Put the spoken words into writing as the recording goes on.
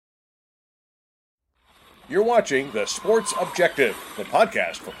You're watching The Sports Objective, the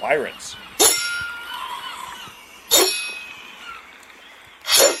podcast for Pirates.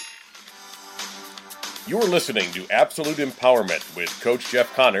 You're listening to Absolute Empowerment with Coach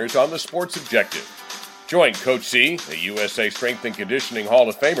Jeff Connors on The Sports Objective. Join Coach C, the USA Strength and Conditioning Hall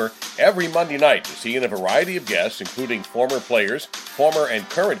of Famer, every Monday night as he and a variety of guests, including former players, former and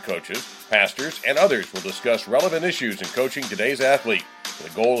current coaches, pastors, and others will discuss relevant issues in coaching today's athlete,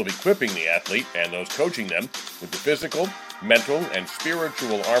 with the goal of equipping the athlete and those coaching them with the physical, mental, and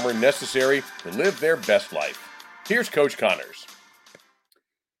spiritual armor necessary to live their best life. Here's Coach Connors.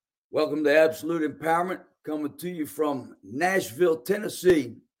 Welcome to Absolute Empowerment, coming to you from Nashville,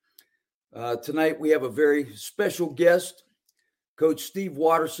 Tennessee. Tonight we have a very special guest, Coach Steve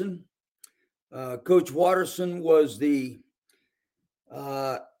Watterson. Coach Watterson was the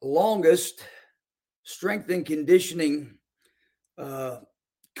longest strength and conditioning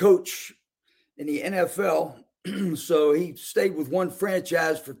coach in the NFL. So he stayed with one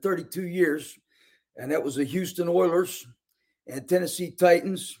franchise for 32 years, and that was the Houston Oilers and Tennessee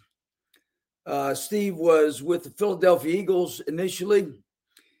Titans. Steve was with the Philadelphia Eagles initially.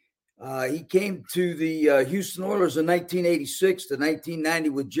 He came to the Houston Oilers in 1986 to 1990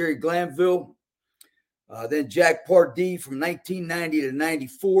 with Jerry Glanville. Then Jack Pardee from 1990 to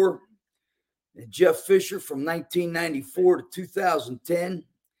 94. And Jeff Fisher from 1994 to 2010.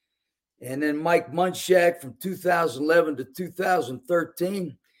 And then Mike Munchak from 2011 to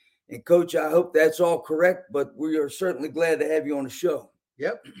 2013. And Coach, I hope that's all correct, but we are certainly glad to have you on the show.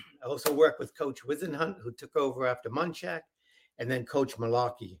 Yep. I also worked with Coach Wisenhunt, who took over after Munchak, and then Coach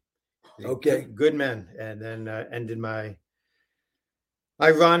Malarkey. Okay. Good men. And then ended my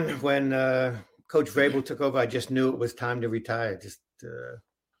run when Coach Vrabel took over. I just knew it was time to retire.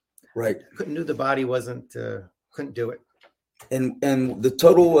 Right. Couldn't do the body, couldn't do it. And the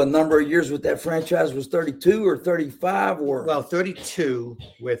total number of years with that franchise was 32 or 35 or? Well, 32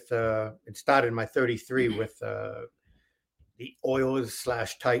 with, it started my 33 with the Oilers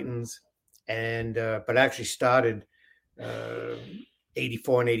 / Titans. And, but actually started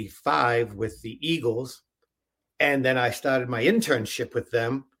 84 and 85 with the Eagles. And then I started my internship with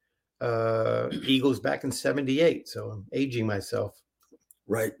them, Eagles back in 78. So I'm aging myself.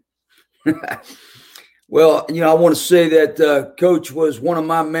 Right. Well, I want to say that Coach was one of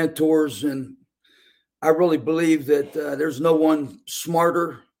my mentors, and I really believe that there's no one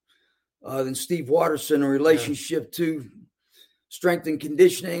smarter than Steve Watterson in relationship to strength and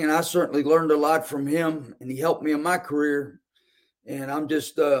conditioning. And I certainly learned a lot from him, and he helped me in my career. And I'm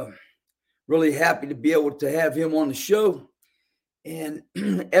just really happy to be able to have him on the show. And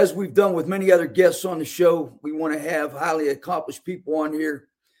as we've done with many other guests on the show, we want to have highly accomplished people on here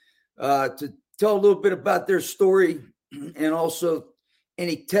to tell a little bit about their story and also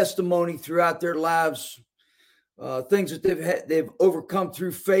any testimony throughout their lives, things that they've overcome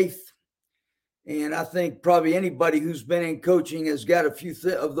through faith. And I think probably anybody who's been in coaching has got a few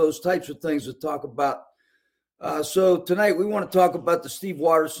of those types of things to talk about. So tonight we want to talk about the Steve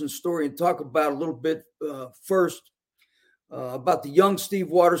Watterson story and talk about a little bit first about the young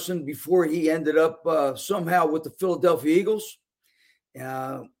Steve Watterson before he ended up somehow with the Philadelphia Eagles,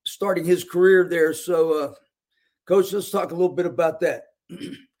 starting his career there. So, Coach, let's talk a little bit about that.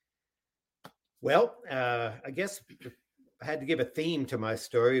 Well, I guess if I had to give a theme to my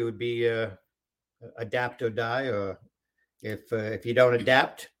story, it would be adapt or die, or if you don't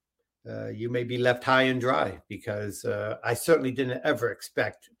adapt, you may be left high and dry, because I certainly didn't ever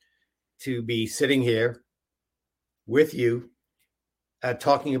expect to be sitting here with you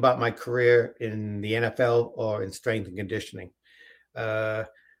talking about my career in the NFL or in strength and conditioning.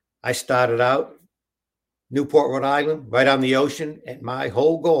 I started out Newport, Rhode Island, right on the ocean, and my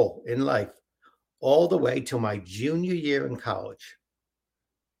whole goal in life, all the way till my junior year in college,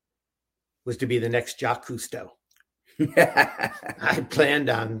 was to be the next Jacques Cousteau. I planned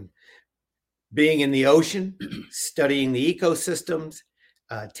on being in the ocean, studying the ecosystems,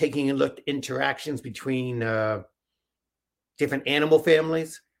 taking a look at interactions between different animal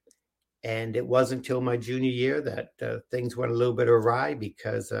families. And it wasn't until my junior year that things went a little bit awry,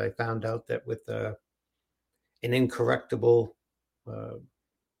 because I found out that with an incorrectable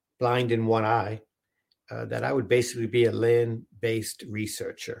blind in one eye, that I would basically be a land-based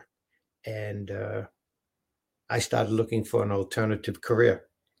researcher. And I started looking for an alternative career.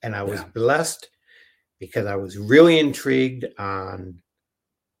 And I was blessed, because I was really intrigued on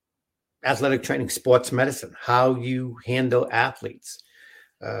athletic training, sports medicine, how you handle athletes.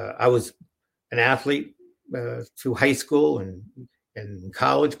 I was an athlete through high school and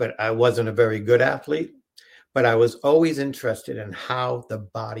college, but I wasn't a very good athlete. but I was always interested in how the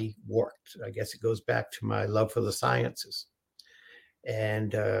body worked. I guess it goes back to my love for the sciences.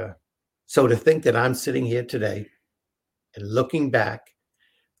 And so to think that I'm sitting here today and looking back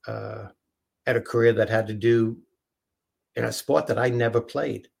at a career that had to do in a sport that I never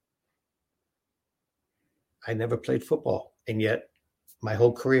played. I never played football. And yet my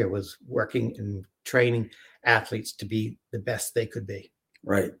whole career was working and training athletes to be the best they could be.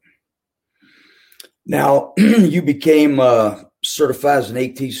 Right. Now, you became certified as an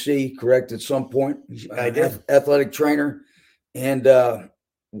ATC, correct, at some point? I did. Athletic trainer. And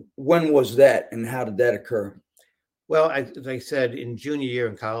when was that, and how did that occur? Well, as I said, in junior year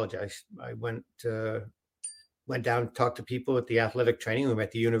in college, I went down to talk to people at the athletic training room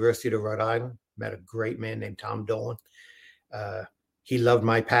at the University of Rhode Island. Met a great man named Tom Dolan. He loved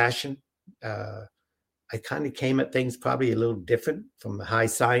my passion. I kind of came at things probably a little different from the high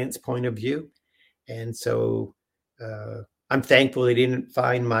science point of view. And so I'm thankful they didn't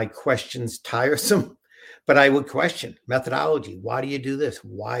find my questions tiresome, but I would question methodology. Why do you do this?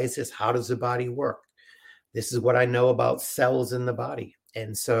 Why is this? How does the body work? This is what I know about cells in the body.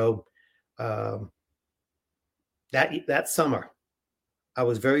 And so that summer, I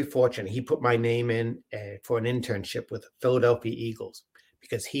was very fortunate. He put my name in for an internship with the Philadelphia Eagles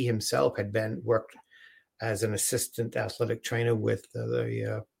because he himself had worked as an assistant athletic trainer with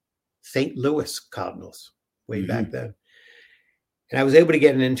the St. Louis Cardinals way back then. And I was able to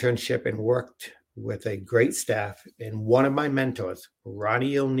get an internship and worked with a great staff. And one of my mentors,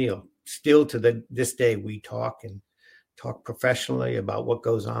 Ronnie O'Neill, still to this day, we talk professionally about what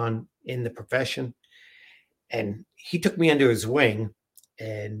goes on in the profession. And he took me under his wing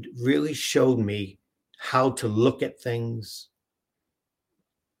and really showed me how to look at things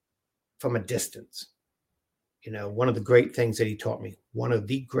from a distance. You know, one of the great things that he taught me, one of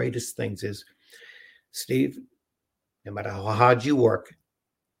the greatest things is, Steve, no matter how hard you work,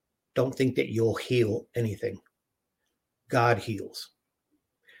 don't think that you'll heal anything. God heals.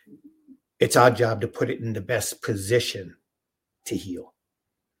 It's our job to put it in the best position to heal,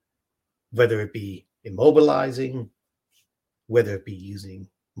 whether it be immobilizing, whether it be using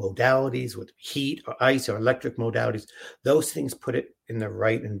modalities with heat or ice or electric modalities. Those things put it in the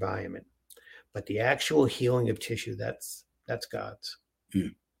right environment. But the actual healing of tissue, that's God's.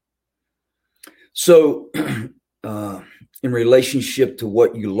 So in relationship to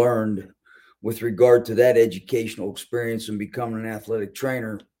what you learned with regard to that educational experience and becoming an athletic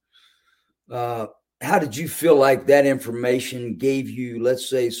trainer, how did you feel like that information gave you, let's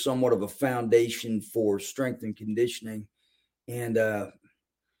say, somewhat of a foundation for strength and conditioning and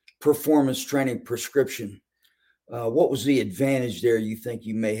performance training prescription? What was the advantage there you think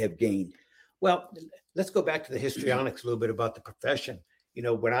you may have gained? Well, let's go back to the histrionics a little bit about the profession. You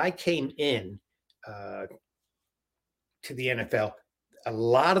know, when I came in to the NFL, a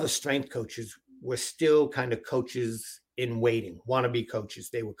lot of the strength coaches were still kind of coaches in waiting, wannabe coaches.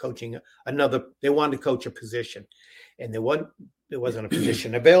 They were coaching they wanted to coach a position, and there wasn't a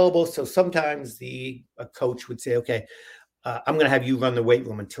position available. So sometimes a coach would say, okay, I'm going to have you run the weight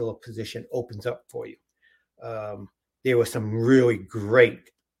room until a position opens up for you. There were some really great,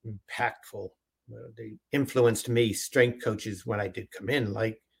 impactful, they influenced me, strength coaches when I did come in,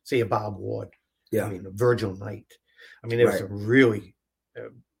 like say a Bob Ward, I mean, a Virgil Knight. I mean, there were some really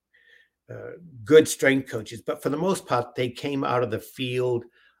good strength coaches, but for the most part, they came out of the field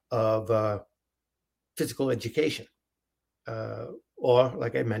of physical education, or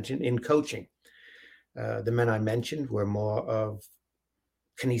like I mentioned, in coaching. The men I mentioned were more of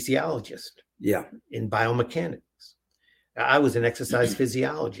kinesiologists, in biomechanics. I was an exercise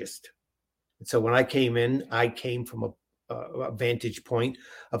physiologist. And so when I came in, I came from a vantage point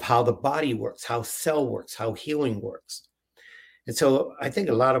of how the body works, how cell works, how healing works. And so I think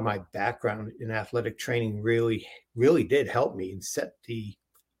a lot of my background in athletic training really, really did help me and set the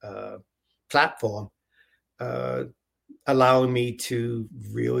platform, allowing me to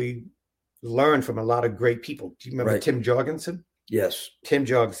really learn from a lot of great people. Do you remember Tim Jorgensen? Yes. Tim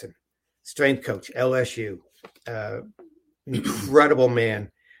Jorgensen, strength coach, LSU, incredible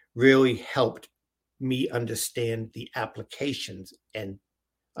man, really helped me understand the applications and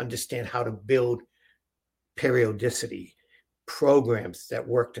understand how to build periodicity programs that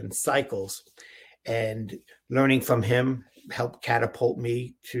worked in cycles. And learning from him helped catapult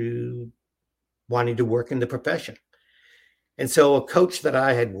me to wanting to work in the profession. And so a coach that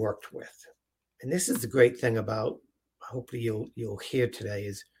I had worked with, and this is the great thing about, hopefully you'll hear today,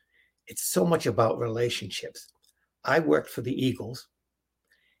 is it's so much about relationships. I worked for the Eagles,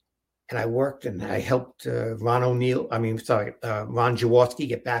 and I helped Ron Jaworski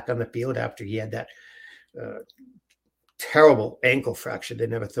get back on the field after he had that terrible ankle fracture. They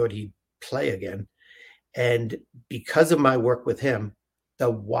never thought he'd play again. And because of my work with him, the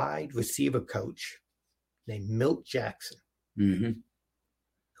wide receiver coach named Milt Jackson, who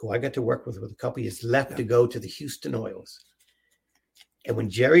I got to work with a couple of years, left to go to the Houston Oilers. And when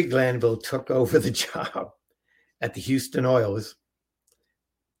Jerry Glanville took over the job at the Houston Oilers,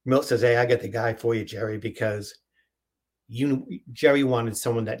 Milt says, "Hey, I got the guy for you, Jerry, because Jerry wanted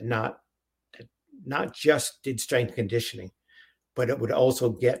someone that not just did strength conditioning, but it would also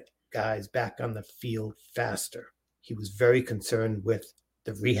get guys back on the field faster." He was very concerned with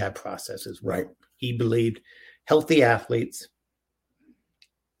the rehab process as well. Right. He believed healthy athletes,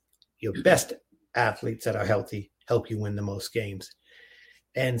 your best athletes that are healthy, help you win the most games.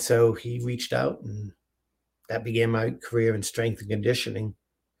 And so he reached out, and that began my career in strength and conditioning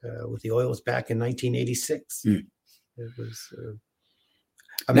with the Oilers back in 1986. It was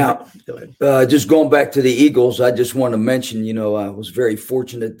now, just going back to the Eagles, I just want to mention, I was very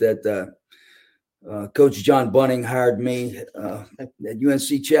fortunate that Coach John Bunning hired me at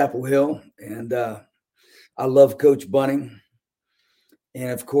UNC Chapel Hill, and I love Coach Bunning.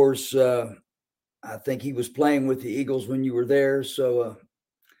 And of course, I think he was playing with the Eagles when you were there. So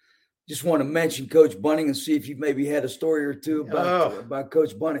just want to mention Coach Bunning and see if you maybe had a story or two about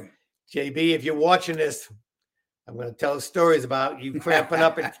Coach Bunning. JB, if you're watching this, I'm going to tell stories about you cramping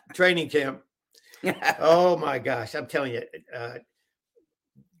up at training camp. Oh, my gosh. I'm telling you,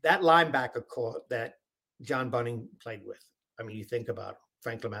 that linebacker core that John Bunning played with. I mean, you think about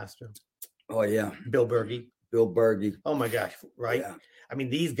Frank Lemaster. Oh, yeah. Bill Berge. Oh, my gosh. Right. Yeah. I mean,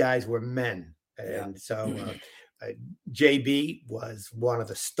 these guys were men. Yeah. And so JB was one of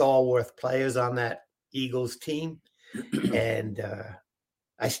the stalwart players on that Eagles team. And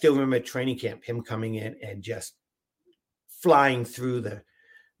I still remember at training camp, him coming in and just flying through the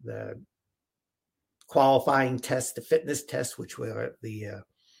qualifying test, the fitness test, which were the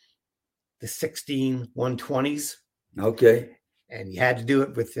 16 120s. Okay. And you had to do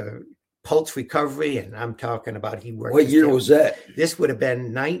it with pulse recovery. And I'm talking about he worked. What year was that? This would have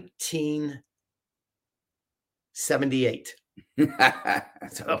been 1978.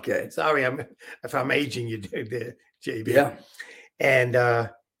 Okay. Sorry, if I'm aging you, JB. Yeah. And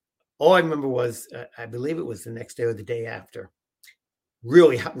all I remember was, I believe it was the next day or the day after.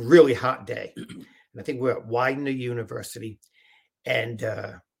 Really hot day. And I think we're at Widener University. And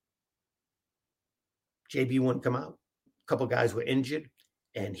JB wouldn't come out. A couple of guys were injured,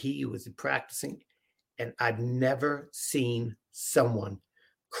 and he was practicing. And I've never seen someone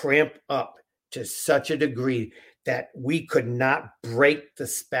cramp up to such a degree that we could not break the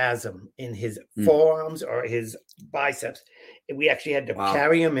spasm in his forearms or his biceps. And we actually had to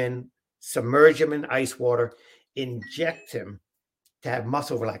carry him in, submerge him in ice water, inject him to have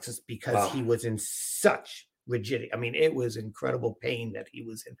muscle relaxers because he was in such rigidity. I mean, it was incredible pain that he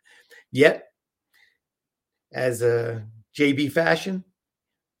was in. Yet, as a JB fashion,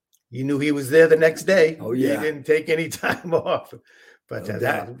 you knew he was there the next day. Oh, yeah. He didn't take any time off. But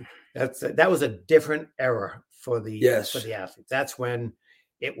that was a different era for the athletes. That's when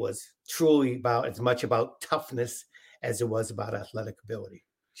it was truly about as much about toughness as it was about athletic ability.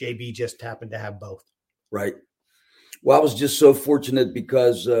 JB just happened to have both. Right. Well, I was just so fortunate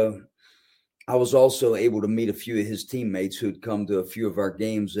because I was also able to meet a few of his teammates who'd come to a few of our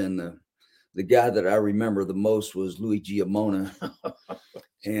games. And the guy that I remember the most was Louis Giamona.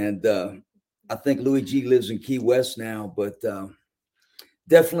 And I think Louis G lives in Key West now, but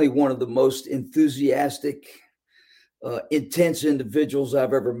definitely one of the most enthusiastic, intense individuals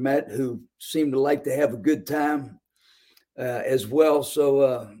I've ever met who seemed to like to have a good time as well.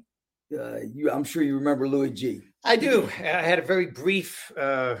 So I'm sure you remember Louis G. I do. I had a very brief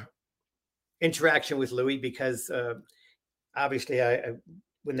interaction with Louis because obviously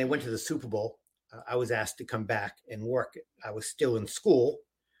when they went to the Super Bowl, I was asked to come back and work. I was still in school.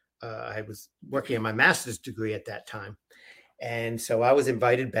 I was working on my master's degree at that time. And so I was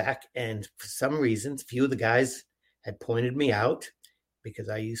invited back. And for some reasons, a few of the guys had pointed me out because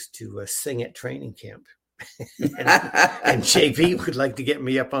I used to sing at training camp. and JP would like to get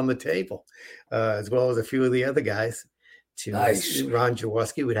me up on the table, as well as a few of the other guys. Nice. Ron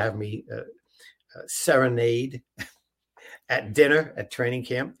Jaworski would have me serenade at dinner at training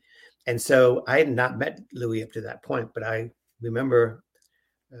camp. And so I had not met Louis up to that point, but I remember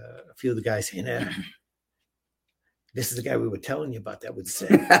a few of the guys saying, this is the guy we were telling you about that would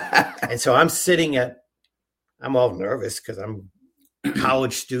sing. And so I'm all nervous because I'm a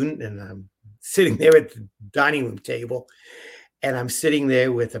college student and I'm sitting there at the dining room table, and I'm sitting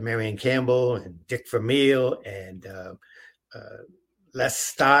there with Marion Campbell and Dick Vermeil and Les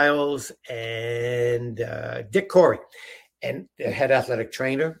Stiles, and Dick Corey, and the head athletic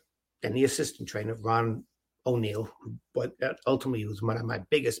trainer and the assistant trainer, Ron O'Neill, but ultimately was one of my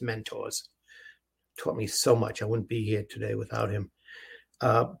biggest mentors. Taught me so much. I wouldn't be here today without him.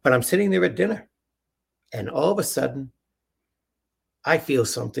 But I'm sitting there at dinner, and all of a sudden, I feel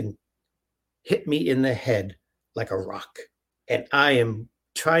something hit me in the head like a rock. And I am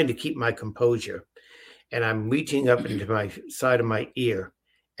trying to keep my composure. And I'm reaching up into my side of my ear,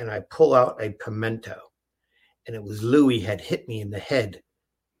 and I pull out a pimento. And it was Louis had hit me in the head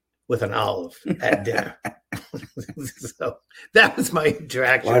with an olive at dinner. So that was my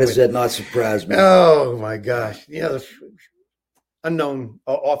interaction. Why does that not surprise me? Oh, my gosh. You know, the unknown,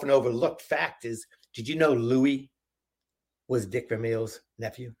 often overlooked fact is, did you know Louis was Dick Vermeil's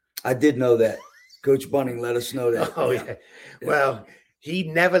nephew? I did know that. Coach Bunning let us know that. Oh, yeah. Well, he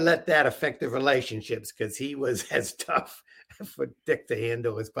never let that affect the relationships because he was as tough for Dick to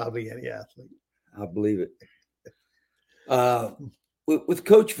handle as probably any athlete. I believe it. With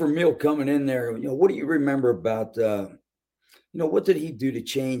Coach Vermeil coming in there, what do you remember about, what did he do to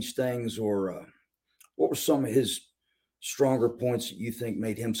change things, or what were some of his stronger points that you think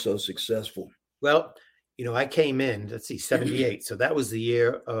made him so successful? Well, I came in, 78. So that was the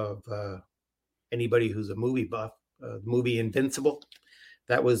year of anybody who's a movie buff, movie Invincible.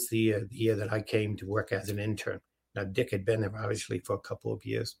 That was the year that I came to work as an intern. Now, Dick had been there obviously for a couple of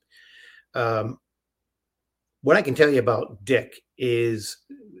years. What I can tell you about Dick is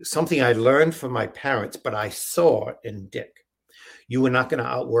something I learned from my parents, but I saw in Dick. You were not going to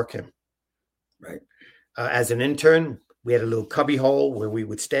outwork him. Right. As an intern, we had a little cubby hole where we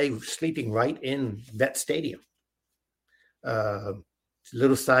would stay sleeping right in Vet Stadium.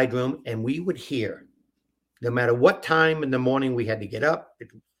 Little side room, and we would hear, no matter what time in the morning we had to get up,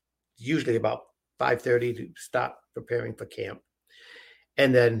 usually about 5:30 to start preparing for camp.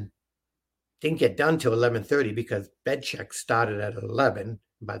 And then didn't get done till 11:30 because bed check started at 11.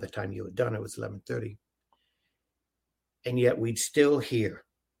 By the time you were done, it was 11:30. And yet we'd still hear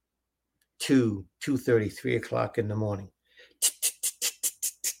 2:30, 3 o'clock in the morning.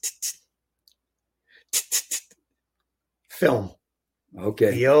 Film.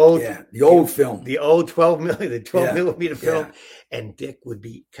 Okay. The old film. The old 12 millimeter film. Yeah. And Dick would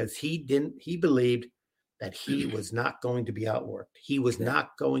be, because he believed that he was not going to be outworked. He was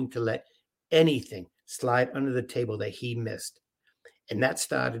not going to let anything slide under the table that he missed. And that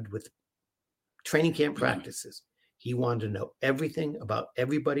started with training camp practices. He wanted to know everything about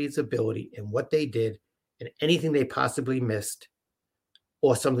everybody's ability and what they did and anything they possibly missed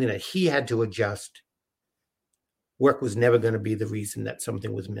or something that he had to adjust. Work was never going to be the reason that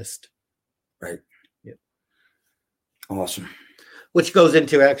something was missed. Right. Yeah. Awesome. Which goes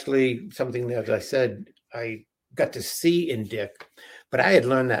into actually something that, as I said, I got to see in Dick, but I had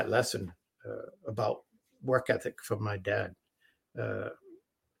learned that lesson about work ethic from my dad.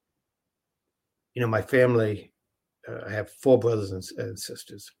 My family, I have 4 brothers and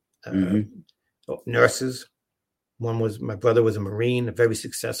sisters, nurses. My brother was a Marine, a very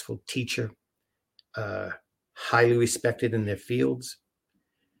successful teacher, highly respected in their fields.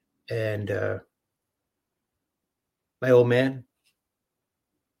 And my old man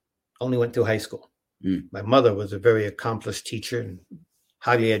only went through high school. My mother was a very accomplished teacher and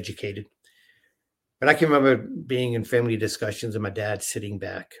highly educated. But I can remember being in family discussions and my dad sitting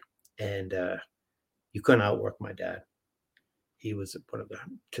back, and you couldn't outwork my dad. He was one of the,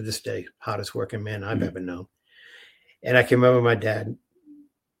 to this day, hardest working man I've ever known. And I can remember my dad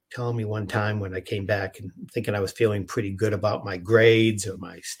telling me one time when I came back and thinking I was feeling pretty good about my grades or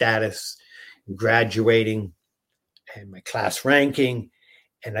my status, graduating and my class ranking.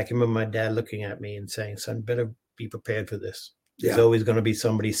 And I can remember my dad looking at me and saying, "Son, better be prepared for this. There's always going to be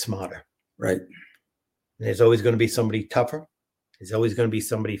somebody smarter. Right. And there's always going to be somebody tougher. There's always going to be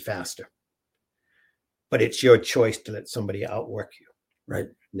somebody faster. But it's your choice to let somebody outwork you. Right.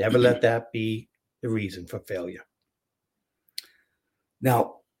 Never let that be the reason for failure."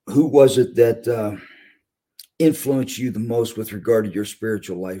 Now, who was it that influenced you the most with regard to your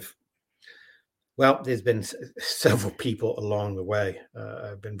spiritual life? Well, there's been several people along the way.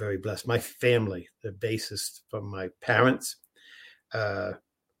 I've been very blessed. My family, the basis from my parents,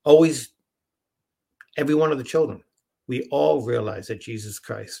 always, every one of the children, we all realized that Jesus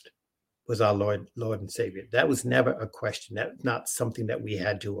Christ was our Lord and Savior. That was never a question. That's not something that we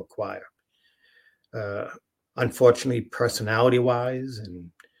had to acquire. Unfortunately, personality-wise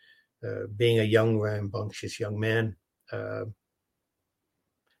and being a young, rambunctious young man,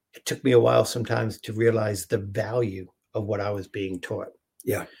 it took me a while sometimes to realize the value of what I was being taught.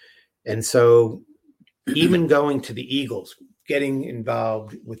 Yeah. And so even going to the Eagles, getting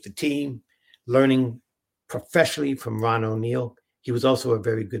involved with the team, learning professionally from Ron O'Neill. He was also a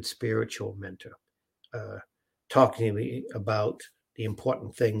very good spiritual mentor, talking to me about the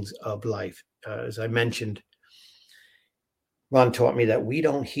important things of life. As I mentioned, Ron taught me that we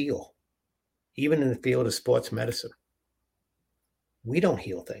don't heal, even in the field of sports medicine. We don't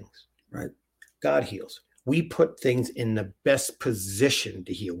heal things. Right. God heals. We put things in the best position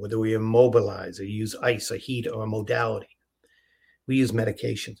to heal, whether we immobilize or use ice or heat or a modality. We use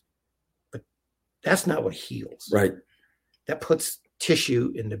medications, but that's not what heals. Right. That puts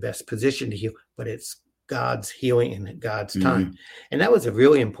tissue in the best position to heal, but it's God's healing in God's time. And that was a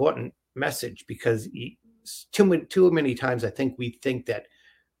really important message, because too many times I think we think that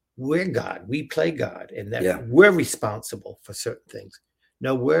we're God, we play God, and that we're responsible for certain things.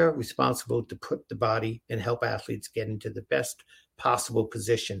 No, we're responsible to put the body and help athletes get into the best possible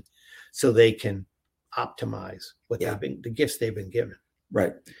position so they can optimize what the gifts they've been given.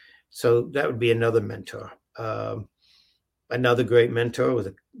 Right. So that would be another mentor. Another great mentor was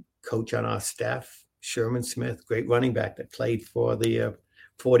a coach on our staff, Sherman Smith, great running back that played for the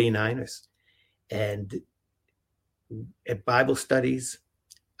 49ers. And at Bible studies,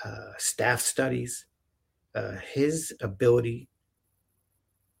 staff studies, his ability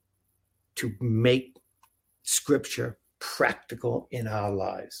to make scripture practical in our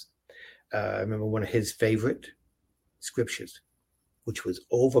lives. I remember one of his favorite scriptures, which was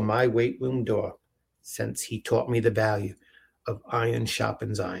over my weight room door, since he taught me the value of iron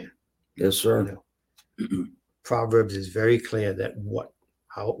sharpens iron. Yes, sir. Proverbs is very clear that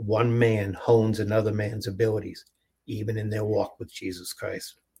how one man hones another man's abilities, even in their walk with Jesus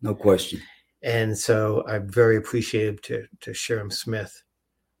Christ. No question. And so I'm very appreciative to Sherman Smith.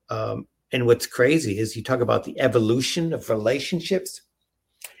 And what's crazy is you talk about the evolution of relationships.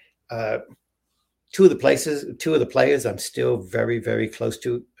 Two of the players I'm still very, very close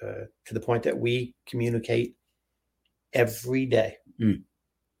to the point that we communicate every day.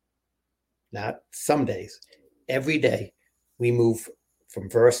 Not some days. Every day we move from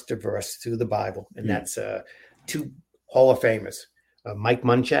verse to verse through the Bible. And that's two Hall of Famers, Mike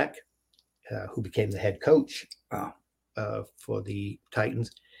Munchak, who became the head coach for the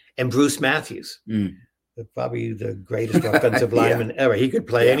Titans, and Bruce Matthews, probably the greatest offensive lineman ever. He could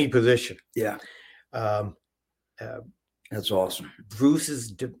play any position. Yeah. That's awesome.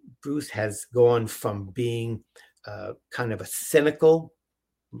 Bruce has gone from being kind of a cynical,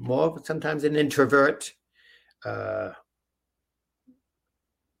 more sometimes an introvert, to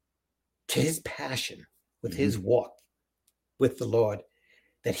his passion with his walk with the Lord,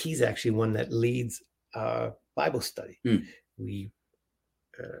 that he's actually one that leads our Bible study. We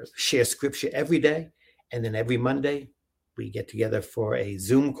share scripture every day, and then every Monday we get together for a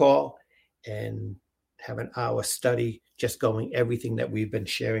Zoom call and have an hour study, just going everything that we've been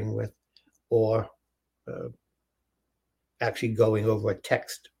sharing with, or actually going over a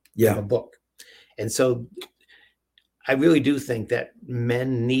text in a book. And so I really do think that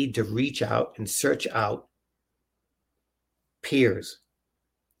men need to reach out and search out peers,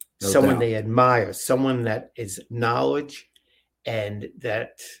 someone they admire, someone that is knowledge, and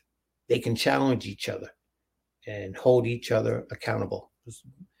that they can challenge each other and hold each other accountable.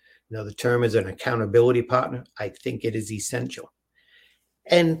 The term is an accountability partner. I think it is essential.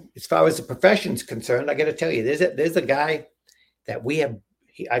 And as far as the profession is concerned, I got to tell you, there's a guy that we have.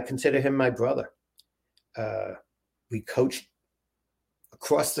 I consider him my brother. We coached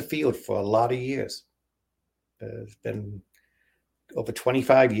across the field for a lot of years. It's been over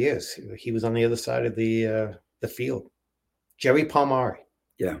 25 years. He was on the other side of the field. Jerry Palmari.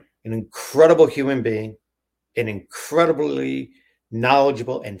 Yeah. An incredible human being, an incredibly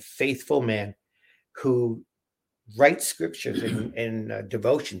knowledgeable and faithful man who writes scriptures and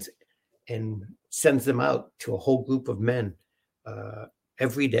devotions and sends them out to a whole group of men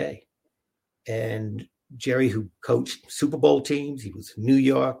every day. And Jerry, who coached Super Bowl teams, he was in New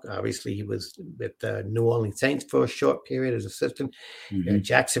York. Obviously, he was with the New Orleans Saints for a short period as assistant,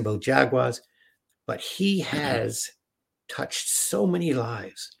 Jacksonville Jaguars. But he has touched so many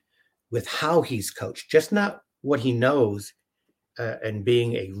lives with how he's coached, just not what he knows, and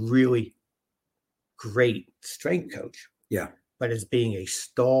being a really great strength coach, but as being a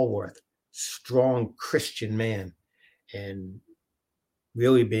stalwart, strong Christian man, and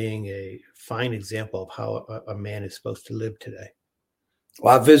really being a fine example of how a man is supposed to live today.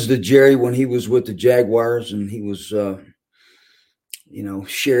 Well, I visited Jerry when he was with the Jaguars, and he was,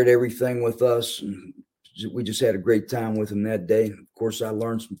 shared everything with us, and we just had a great time with him that day. Of course, I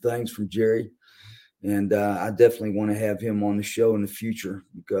learned some things from Jerry, and I definitely want to have him on the show in the future,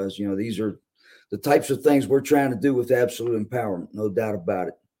 because these are the types of things we're trying to do with absolute empowerment, no doubt about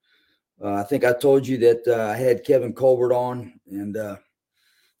it. I think I told you that I had Kevin Colbert on, and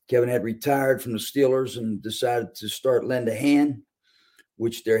Kevin had retired from the Steelers and decided to start Lend a Hand,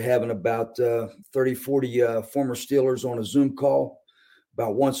 which they're having about 30, 40 former Steelers on a Zoom call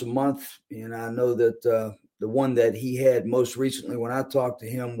about once a month. And I know that the one that he had most recently when I talked to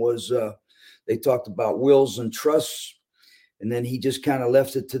him was they talked about wills and trusts. And then he just kind of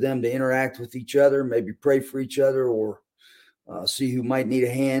left it to them to interact with each other, maybe pray for each other or see who might need a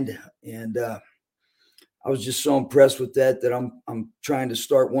hand. And I was just so impressed with that I'm trying to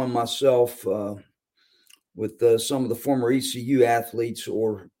start one myself with some of the former ECU athletes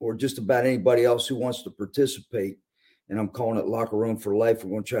or just about anybody else who wants to participate. And I'm calling it Locker Room for Life.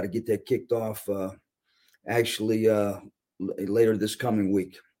 We're going to try to get that kicked off actually later this coming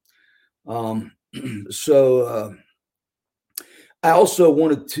week. So I also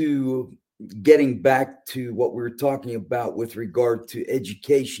wanted to, getting back to what we were talking about with regard to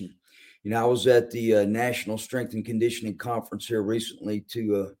education. You know, I was at the National Strength and Conditioning Conference here recently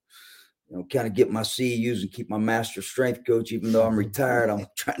to, kind of get my CEUs and keep my master strength coach. Even though I'm retired, I'm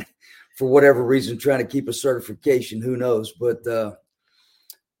trying to, for whatever reason, trying to keep a certification. Who knows? But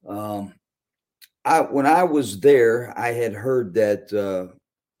when I was there, I had heard that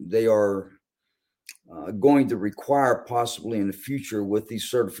they are going to require possibly in the future with these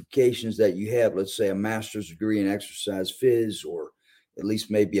certifications that you have, let's say a master's degree in exercise phys, or at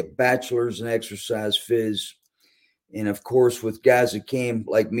least maybe a bachelor's in exercise phys. And of course, with guys that came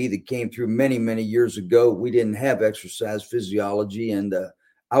like me, that came through many, many years ago, we didn't have exercise physiology. And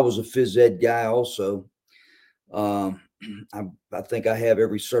I was a phys ed guy also. I think I have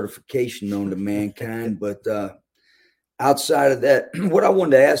every certification known to mankind, but outside of that, what I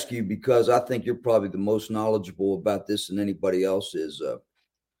wanted to ask you, because I think you're probably the most knowledgeable about this than anybody else, is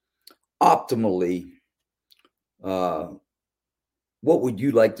optimally, what would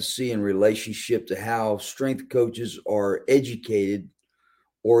you like to see in relationship to how strength coaches are educated,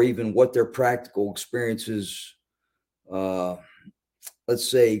 or even what their practical experiences, let's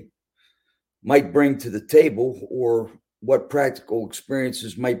say, might bring to the table, or what practical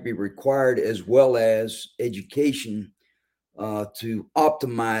experiences might be required, as well as education to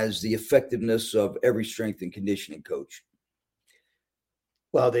optimize the effectiveness of every strength and conditioning coach?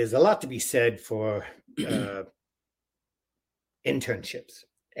 Well, there's a lot to be said for internships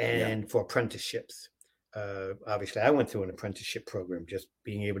and for apprenticeships. Obviously, I went through an apprenticeship program, just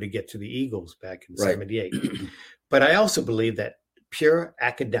being able to get to the Eagles back in '78. But I also believe that pure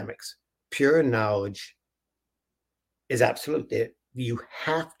academics, pure knowledge is absolute. You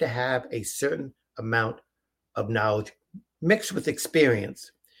have to have a certain amount of knowledge mixed with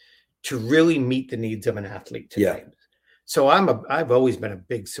experience to really meet the needs of an athlete today. So I've always been a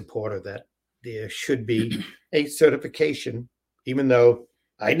big supporter that there should be a certification, even though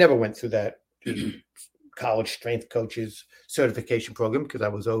I never went through that college strength coaches certification program because I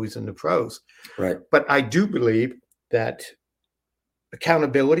was always in the pros. Right. But I do believe that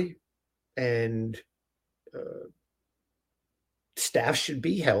accountability and staff should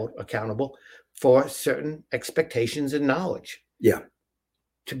be held accountable for certain expectations and knowledge.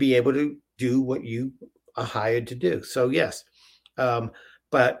 To be able to do what you are hired to do. So yes.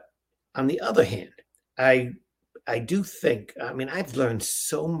 But on the other hand, I do think, I've learned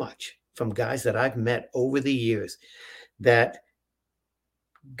so much from guys that I've met over the years that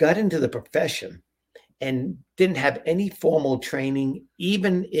got into the profession and didn't have any formal training,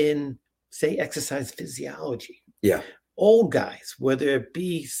 even in, say, exercise physiology. Old guys, whether it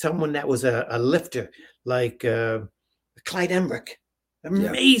be someone that was a lifter like Clyde Emmerich,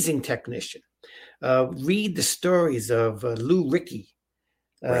 amazing technician. Read the stories of Lou Ricky.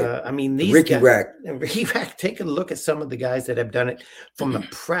 These Ricky guys, Rack. Ricky Rack. Take a look at some of the guys that have done it from a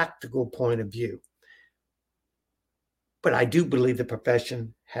practical point of view. But I do believe the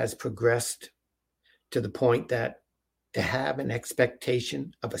profession has progressed to the point that to have an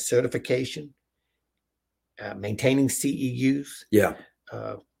expectation of a certification, maintaining CEUs.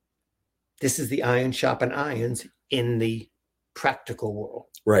 This is the iron sharpen irons in the practical world.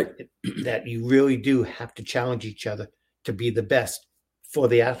 That you really do have to challenge each other to be the best for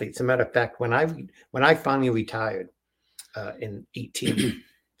the athletes. As a matter of fact, when I finally retired in 18,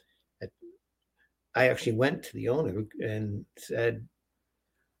 I actually went to the owner and said,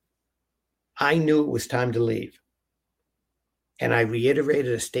 I knew it was time to leave. And I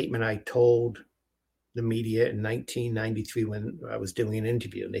reiterated a statement I told the media in 1993 when I was doing an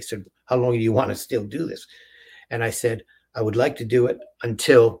interview. And they said, how long do you want to still do this? And I said, I would like to do it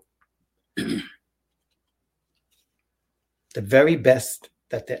until the very best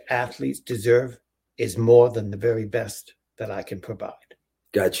that the athletes deserve is more than the very best that I can provide.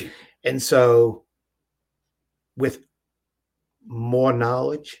 Gotcha. And so with more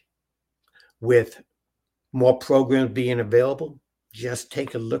knowledge, with more programs being available, just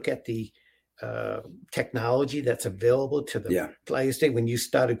take a look at the technology that's available to the players today. When you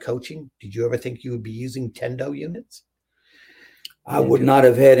started coaching, did you ever think you would be using Tendo units? I would not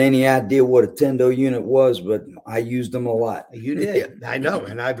have had any idea what a Tendo unit was, but I used them a lot. You did. Yeah. I know.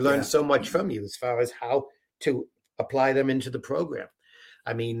 And I've learned so much from you as far as how to apply them into the program.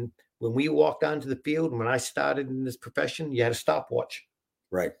 I mean, when we walked onto the field, when I started in this profession, you had a stopwatch.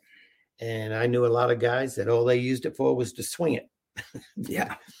 Right. And I knew a lot of guys that all they used it for was to swing it.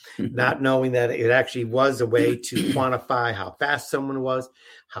 Yeah. Not knowing that it actually was a way to quantify how fast someone was,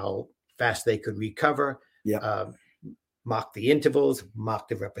 how fast they could recover, mock the intervals, mock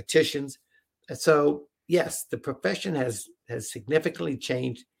the repetitions. And so, yes, the profession has significantly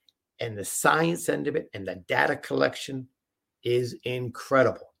changed, and the science end of it and the data collection is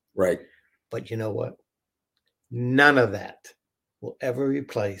incredible. Right. But you know what? None of that will ever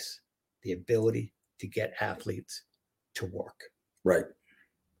replace the ability to get athletes to work. Right.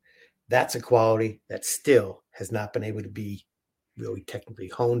 That's a quality that still has not been able to be really technically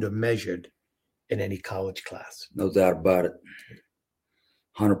honed or measured in any college class. No doubt about it.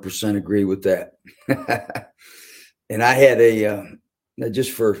 100% agree with that. And I had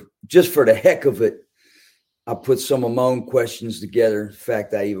just for the heck of it, I put some of my own questions together. In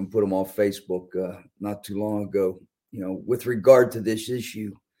fact, I even put them on Facebook not too long ago, with regard to this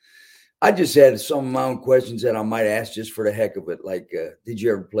issue. I just had some of my own questions that I might ask just for the heck of it. Like, did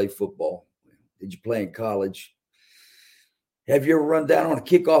you ever play football? Did you play in college? Have you ever run down on a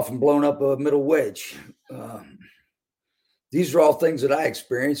kickoff and blown up a middle wedge? These are all things that I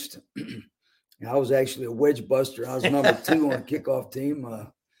experienced. I was actually a wedge buster. I was number 2 on a kickoff team.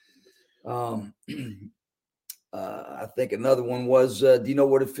 I think another one was, do you know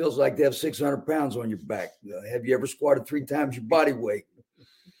what it feels like to have 600 pounds on your back? Have you ever squatted 3 times your body weight?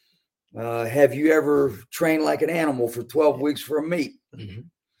 Have you ever trained like an animal for 12 weeks for a meet?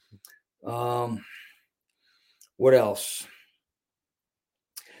 Mm-hmm. What else?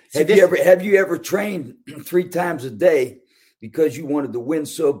 Have you ever trained 3 times a day because you wanted to win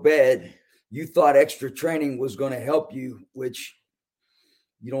so bad you thought extra training was going to help you, which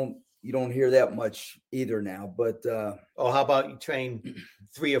you don't hear that much either now. But how about you train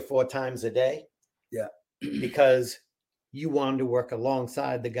 3 or 4 times a day? Yeah, because you wanted to work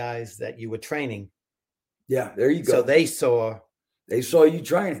alongside the guys that you were training. Yeah, there you go. So they saw you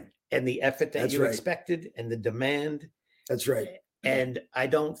training and the effort that you expected and the demand. That's right. And I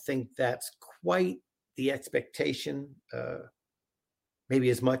don't think that's quite the expectation, maybe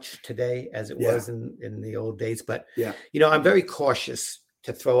as much today as it was in the old days. But, I'm very cautious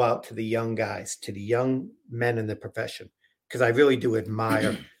to throw out to the young guys, to the young men in the profession, because I really do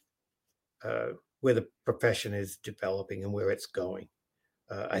admire where the profession is developing and where it's going.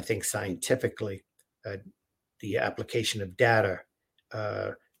 I think scientifically, the application of data,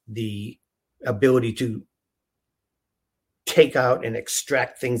 the ability to take out and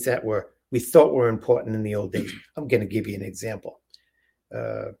extract things that we thought were important in the old days. I'm going to give you an example.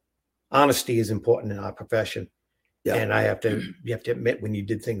 Honesty is important in our profession. Yeah. And you have to admit when you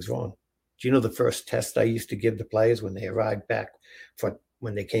did things wrong. Do you know the first test I used to give the players when they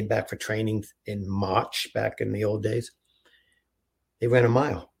when they came back for training in March back in the old days? They ran a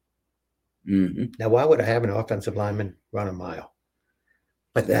mile. Mm-hmm. Now, why would I have an offensive lineman run a mile?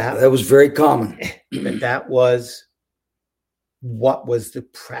 But that was very common. But that was what was the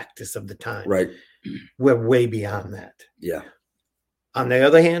practice of the time. Right. We're way beyond that. Yeah. On the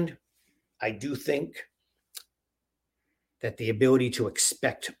other hand, I do think that the ability to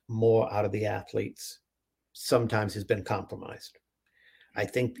expect more out of the athletes sometimes has been compromised. I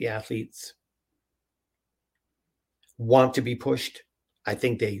think the athletes want to be pushed. I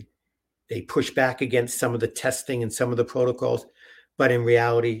think they push back against some of the testing and some of the protocols, but in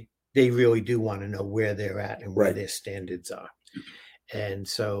reality, they really do want to know where they're at and where their standards are. And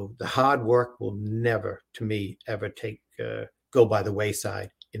so the hard work will never, to me, ever go by the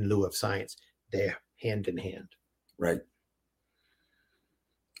wayside in lieu of science. They're hand in hand. Right.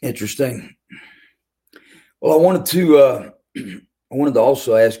 Interesting. Well, I wanted to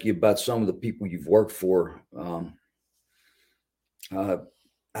also ask you about some of the people you've worked for.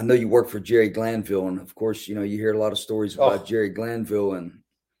 I know you work for Jerry Glanville, and of course, you hear a lot of stories about Jerry Glanville, and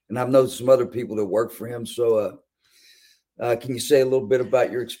I've known some other people that work for him. So, can you say a little bit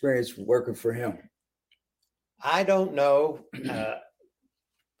about your experience working for him? I don't know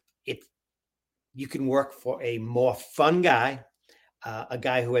if you can work for a more fun guy. a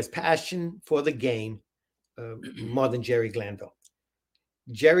guy who has passion for the game more than Jerry Glanville.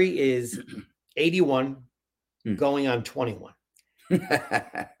 Jerry is 81 going on 21.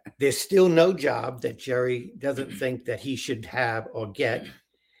 There's still no job that Jerry doesn't think that he should have or get,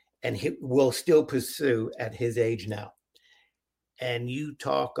 and he will still pursue at his age now. And you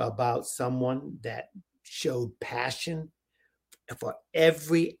talk about someone that showed passion for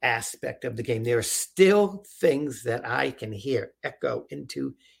every aspect of the game. There are still things that I can hear echo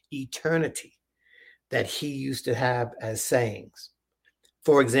into eternity that he used to have as sayings.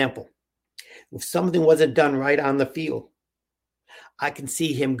 For example, if something wasn't done right on the field, I can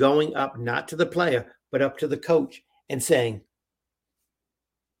see him going up, not to the player, but up to the coach and saying,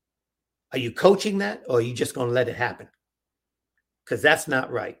 are you coaching that, or are you just going to let it happen? Because that's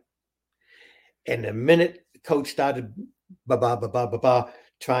not right. And the minute the coach started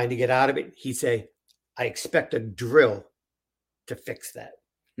trying to get out of it, he'd say, I expect a drill to fix that.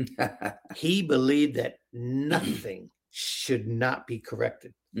 He believed that nothing should not be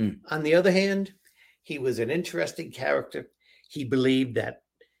corrected. On the other hand, he was an interesting character. He believed that,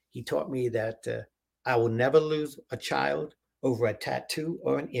 he taught me that I will never lose a child over a tattoo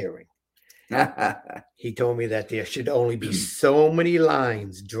or an earring. He told me that there should only be so many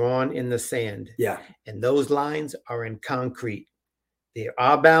lines drawn in the sand. Yeah. And those lines are in concrete. There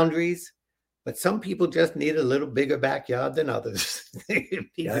are boundaries, but some people just need a little bigger backyard than others.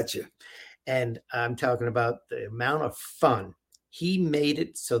 Gotcha. And I'm talking about the amount of fun. He made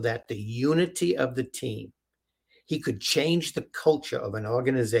it so that the unity of the team, he could change the culture of an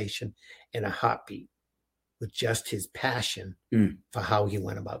organization in a heartbeat with just his passion for how he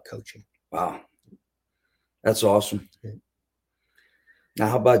went about coaching. Wow. That's awesome. Now,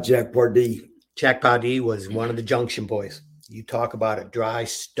 how about Jack Pardee? Jack Pardee was one of the Junction Boys. You talk about a dry,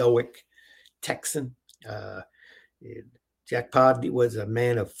 stoic Texan. Jack Pardee was a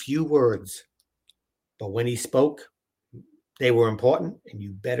man of few words, but when he spoke, they were important, and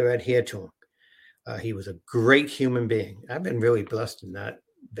you better adhere to him. He was a great human being. I've been really blessed in that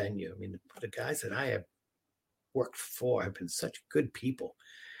venue. I mean, the guys that I have worked for have been such good people.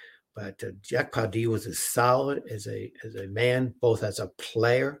 But Jack Pardee was as solid as a man, both as a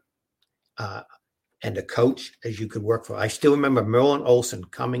player and a coach as you could work for. I still remember Merlin Olsen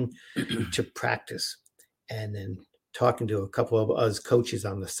coming to practice and then talking to a couple of us coaches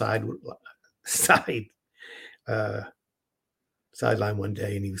on the sideline one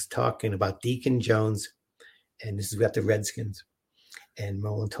day, and he was talking about Deacon Jones, and this is about the Redskins. And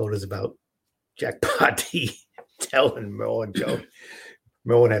Merlin told us about Jack Pardee telling Merlin Jones.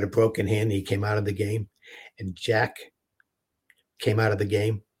 Merlin had a broken hand. He came out of the game, and Jack came out of the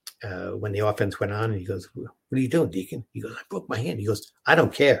game when the offense went on, and he goes, what are you doing, Deacon? He goes, I broke my hand. He goes, I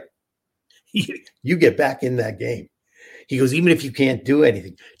don't care. You get back in that game. He goes, even if you can't do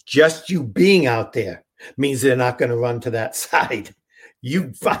anything, just you being out there means they're not going to run to that side.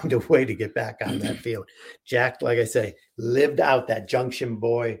 You find a way to get back on that field. Jack, like I say, lived out that Junction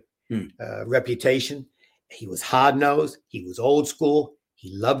Boy reputation. He was hard-nosed. He was old school.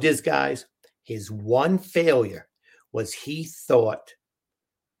 He loved his guys. His one failure was he thought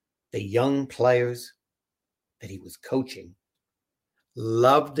the young players that he was coaching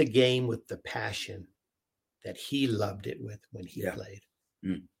loved the game with the passion that he loved it with when he played.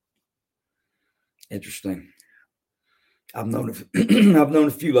 Interesting. I've known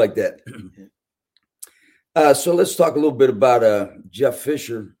a few like that. So let's talk a little bit about Jeff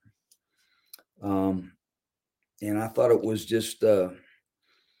Fisher. And I thought it was just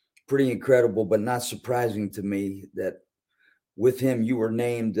pretty incredible, but not surprising to me that with him, you were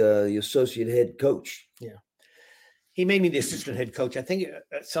named the associate head coach. Yeah. He made me the assistant head coach. I think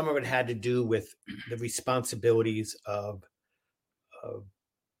some of it had to do with the responsibilities of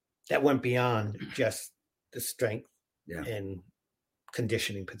that went beyond just the strength and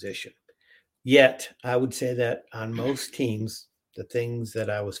conditioning position. Yet, I would say that on most teams, the things that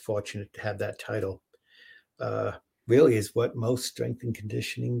I was fortunate to have that title really is what most strength and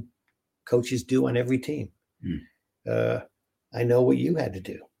conditioning coaches do on every team. I know what you had to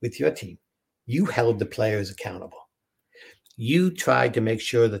do with your team. You held the players accountable. You tried to make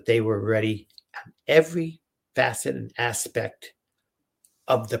sure that they were ready on every facet and aspect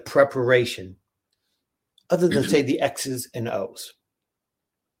of the preparation, other than, say, the X's and O's.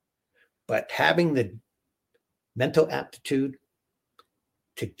 But having the mental aptitude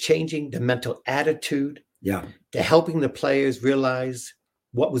to changing the mental attitude, to helping the players realize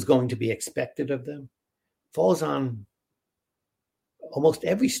what was going to be expected of them, falls on almost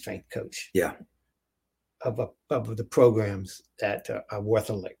every strength coach of the programs that are worth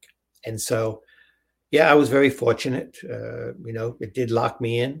a lick. And so Yeah, I was very fortunate. It did lock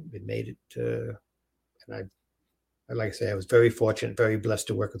me in. It made it, and like I say, I was very fortunate, very blessed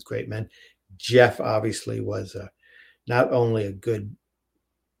to work with great men. Jeff obviously was not only a good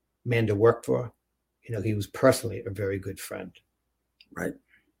man to work for, he was personally a very good friend. Right.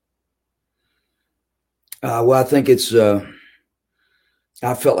 Well, I think it's.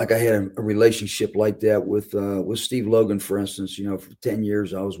 I felt like I had a relationship like that with Steve Logan, for instance. For 10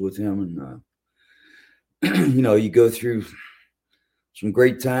 years I was with him, and you go through some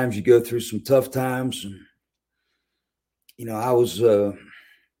great times, you go through some tough times, and I was.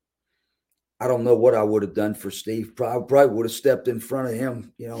 I don't know what I would have done for Steve. Probably would have stepped in front of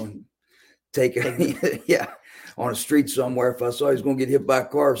him, and taken, on a street somewhere if I saw he was going to get hit by a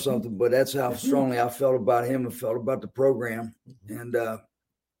car or something. But that's how strongly I felt about him and felt about the program. And,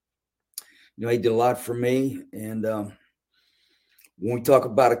 he did a lot for me. And when we talk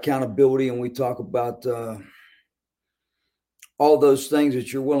about accountability and we talk about all those things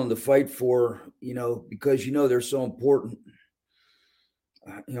that you're willing to fight for, because they're so important.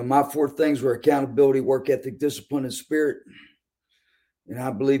 My 4 things were accountability, work ethic, discipline, and spirit. And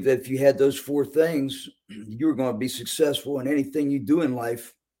I believe that if you had those 4 things, you were going to be successful in anything you do in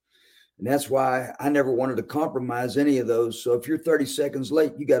life. And that's why I never wanted to compromise any of those. So if you're 30 seconds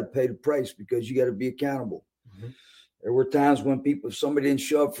late, you got to pay the price because you got to be accountable. Mm-hmm. There were times when if somebody didn't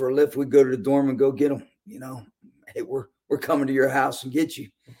show up for a lift, we'd go to the dorm and go get them. Hey, we're coming to your house and get you.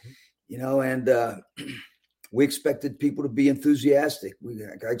 Mm-hmm. And we expected people to be enthusiastic.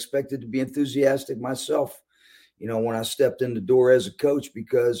 I expected to be enthusiastic myself, when I stepped in the door as a coach,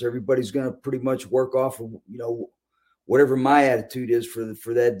 because everybody's going to pretty much work off of, whatever my attitude is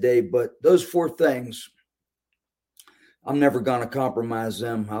for that day. But those 4 things, I'm never going to compromise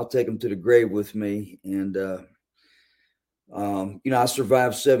them. I'll take them to the grave with me. And, I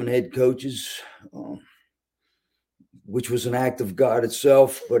survived 7 head coaches, which was an act of God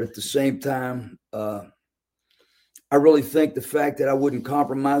itself. But at the same time, I really think the fact that I wouldn't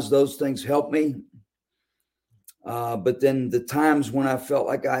compromise those things helped me. But then the times when I felt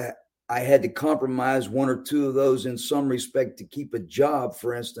like I had to compromise 1 or 2 of those in some respect to keep a job,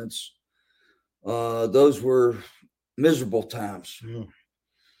 for instance, those were miserable times. Mm.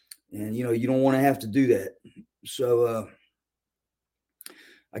 And, you don't want to have to do that. So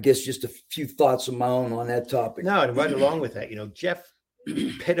I guess just a few thoughts of my own on that topic. No, and right along with that, Jeff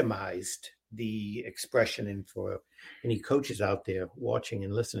epitomized the expression, and for any coaches out there watching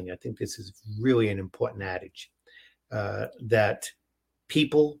and listening, I think this is really an important adage, that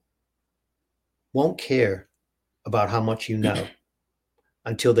people won't care about how much you know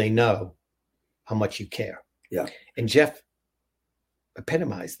until they know how much you care. Yeah. And Jeff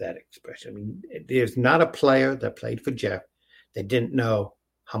epitomized that expression. I mean, there's not a player that played for Jeff that didn't know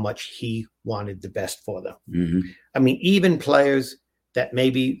how much he wanted the best for them. Mm-hmm. I mean, even players that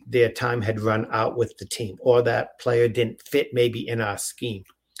maybe their time had run out with the team, or that player didn't fit maybe in our scheme.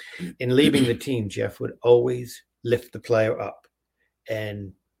 In leaving the team, Jeff would always lift the player up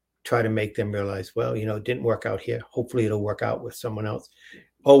and try to make them realize, well, it didn't work out here. Hopefully it'll work out with someone else.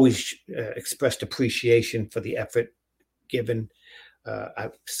 Always expressed appreciation for the effort given.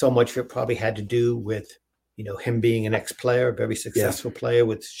 So much of it probably had to do with, him being an ex-player, a very successful player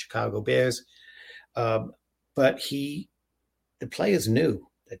with Chicago Bears. But the players knew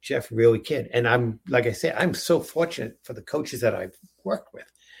that Jeff really cared. And I'm so fortunate for the coaches that I've worked with.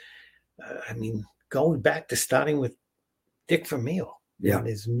 Going back to starting with Dick Vermeil. Yeah.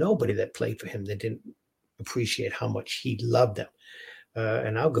 There's nobody that played for him that didn't appreciate how much he loved them.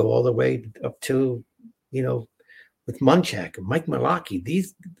 And I'll go all the way up to, with Munchak and Mike Malaki.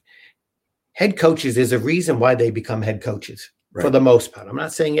 These head coaches, there's a reason why they become head coaches, right, for the most part. I'm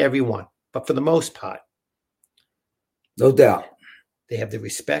not saying everyone, but for the most part. No doubt. They have the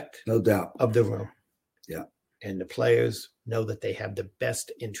respect, no doubt, of the room. Yeah. And the players know that they have the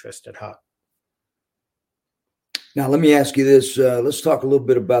best interest at heart. Now, let me ask you this. Let's talk a little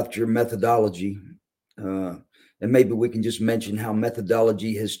bit about your methodology. And maybe we can just mention how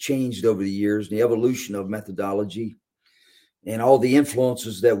methodology has changed over the years, the evolution of methodology, and all the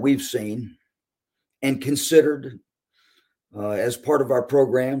influences that we've seen and considered as part of our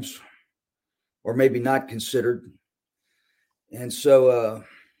programs, or maybe not considered. And so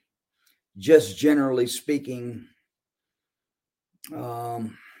just generally speaking,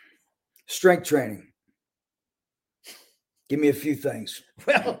 strength training. Give me a few things.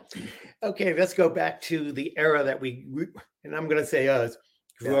 Well, okay, let's go back to the era that we, and I'm going to say us,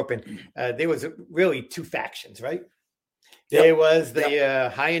 grew up in. There was really 2 factions, right? Yep. There was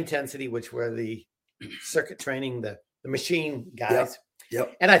the high intensity, which were the circuit training, the machine guys.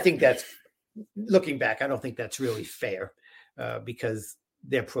 Yep. And I think that's looking back, I don't think that's really fair because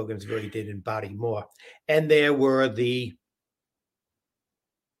their programs really did embody more. And there were the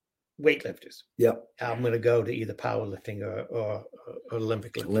weightlifters. Yep. I'm going to go to either powerlifting or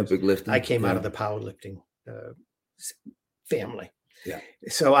Olympic lifting. Olympic lifting. I came out of the powerlifting family. Yeah.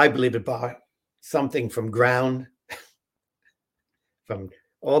 So I believe it brought something from ground, from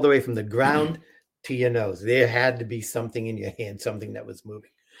all the way from the ground to your nose. There had to be something in your hand, something that was moving.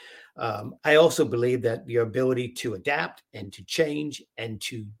 I also believe that your ability to adapt and to change and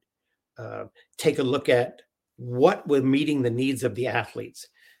to take a look at what were meeting the needs of the athletes.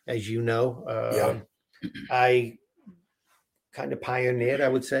 As you know, I kind of pioneered, I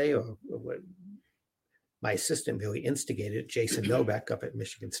would say, or what my assistant really instigated, Jason Novak up at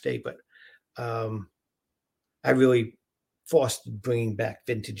Michigan State. But I really fostered bringing back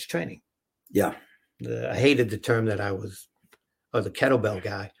vintage training. Yeah. I hated the term that I was the kettlebell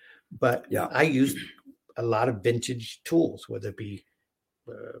guy, but I used a lot of vintage tools, whether it be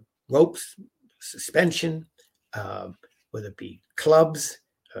ropes, suspension, whether it be clubs,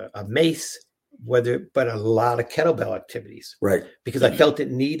 a mace, but a lot of kettlebell activities, right? Because I felt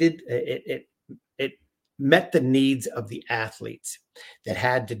it needed it met the needs of the athletes that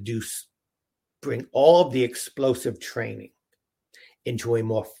had to bring all of the explosive training into a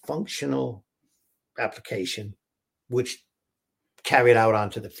more functional application, which carried out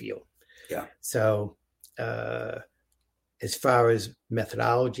onto the field. Yeah. So, as far as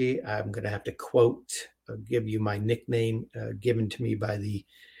methodology, I'm going to have to give you my nickname given to me by the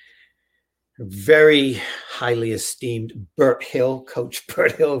very highly esteemed Bert Hill, Coach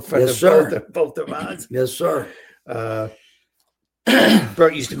Bert Hill, in front of both of us. Yes, sir.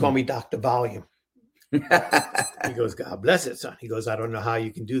 Bert used to call me Dr. Volume. He goes, God bless it, son. He goes, I don't know how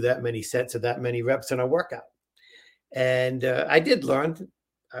you can do that many sets of that many reps in a workout. And I did learn,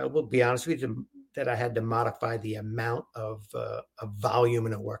 I will be honest with you, that I had to modify the amount of volume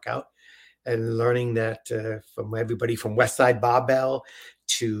in a workout, and learning that from everybody from Westside Barbell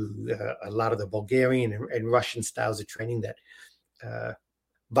to a lot of the Bulgarian and Russian styles of training, that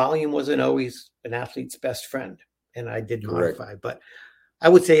volume wasn't always an athlete's best friend. And I did modify. But I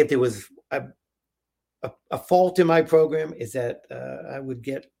would say if there was a fault in my program, is that I would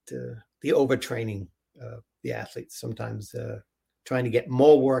get the overtraining the athletes, sometimes trying to get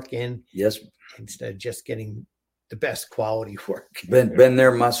more work in. Yes. Instead of just getting the best quality work. Been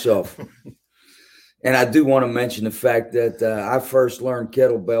there myself. And I do want to mention the fact that I first learned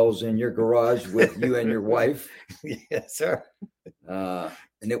kettlebells in your garage with you and your wife. Yes, sir.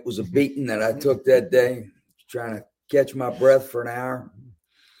 And it was a beating that I took that day, trying to catch my breath for an hour.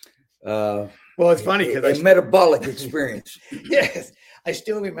 Well, it's funny because a metabolic experience. Yes. I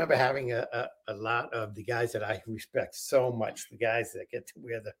still remember having a lot of the guys that I respect so much, the guys that get to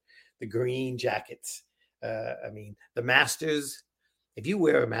wear the green jackets. I mean, the Masters, if you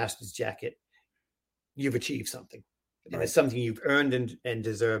wear a Masters jacket, you've achieved something. And it's something you've earned and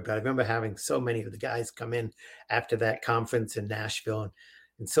deserved. I remember having so many of the guys come in after that conference in Nashville,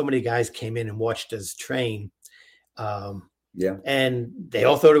 and so many guys came in and watched us train. And they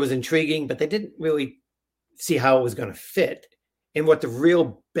all thought it was intriguing, but they didn't really see how it was going to fit and what the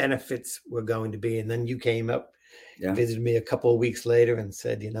real benefits were going to be. And then you came up, visited me a couple of weeks later and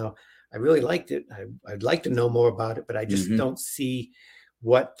said, I really liked it. I'd like to know more about it, but I just don't see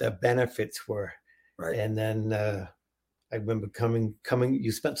what the benefits were. Right. And then I remember coming,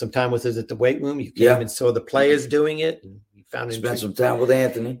 you spent some time with us at the weight room. You came and saw the players doing it, and you found it. Spent some time with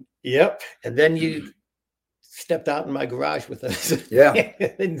Anthony. Yep. And then you stepped out in my garage with us. Yeah.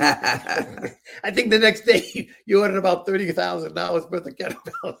 I think the next day you ordered about $30,000 worth of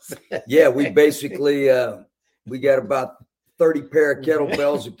kettlebells. Yeah, we basically we got about 30 pair of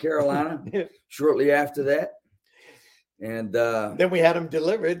kettlebells in Carolina shortly after that. And then we had them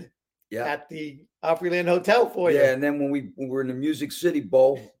delivered at the Opryland Hotel for you. Yeah, and then when we were in the Music City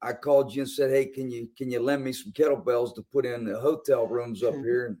Bowl, I called you and said, hey, can you lend me some kettlebells to put in the hotel rooms up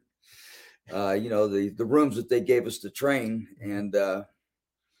here? And the rooms that they gave us to train. And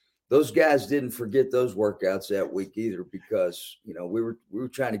those guys didn't forget those workouts that week either, because, we were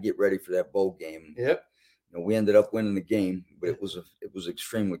trying to get ready for that bowl game. Yep. We ended up winning the game, but it was an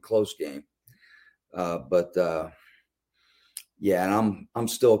extremely close game. And I'm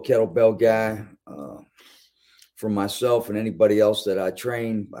still a kettlebell guy. For myself and anybody else that I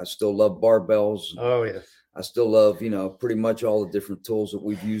train, I still love barbells. Oh, yes. I still love, pretty much all the different tools that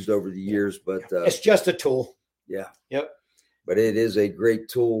we've used over the years, but it's just a tool. Yeah. Yep. But it is a great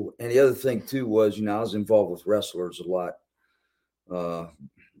tool. And the other thing too was, I was involved with wrestlers a lot.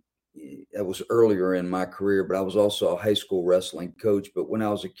 that was earlier in my career, but I was also a high school wrestling coach. But when I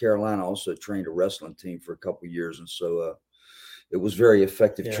was at Carolina, I also trained a wrestling team for a couple of years. And so it was very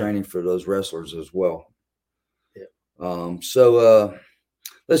effective training for those wrestlers as well. Yeah. So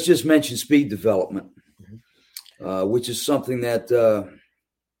let's just mention speed development, which is something that,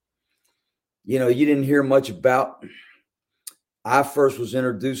 you didn't hear much about. I first was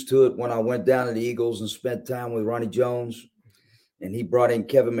introduced to it when I went down to the Eagles and spent time with Ronnie Jones. And he brought in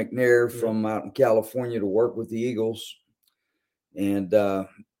Kevin McNair from out in California to work with the Eagles. And, of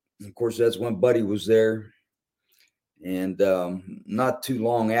course, that's when Buddy was there. And not too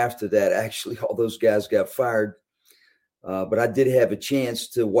long after that, actually, all those guys got fired. But I did have a chance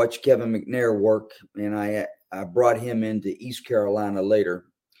to watch Kevin McNair work, and I brought him into East Carolina later.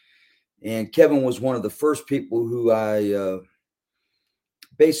 And Kevin was one of the first people who I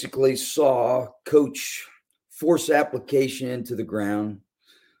basically saw coach force application into the ground,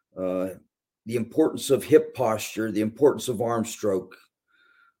 the importance of hip posture, the importance of arm stroke,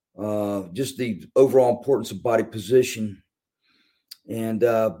 just the overall importance of body position. And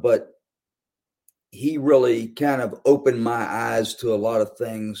but he really kind of opened my eyes to a lot of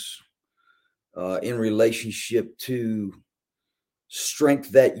things in relationship to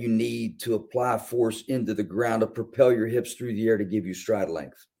strength that you need to apply force into the ground to propel your hips through the air to give you stride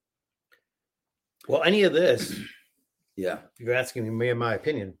length. Well, any of this, if you're asking me in my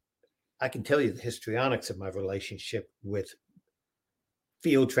opinion, I can tell you the histrionics of my relationship with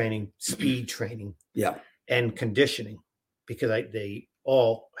field training, speed training, and conditioning, because they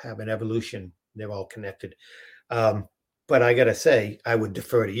all have an evolution. They're all connected. But I got to say, I would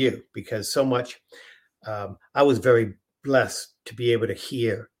defer to you because so much, I was very blessed to be able to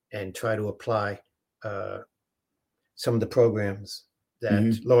hear and try to apply some of the programs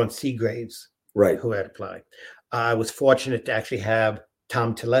that Lawrence Seagraves, who had applied. I was fortunate to actually have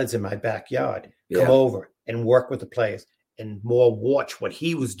Tom Tellez in my backyard come over and work with the players and more watch what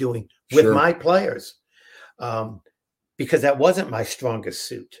he was doing with my players, because that wasn't my strongest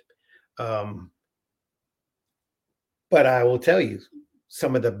suit. But I will tell you,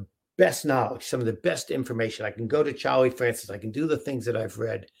 some of the best knowledge, some of the best information, I can go to Charlie Francis, I can do the things that I've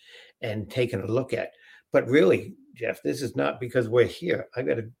read and taken a look at. But really, Jeff, this is not because we're here. I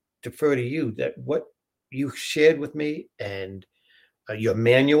got to defer to you that what you shared with me and your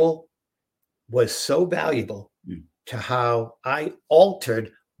manual was so valuable to how I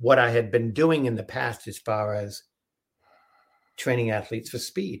altered what I had been doing in the past as far as training athletes for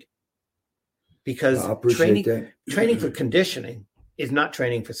speed. Because training for conditioning is not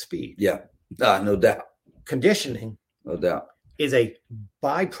training for speed. No doubt. Conditioning, no doubt, is a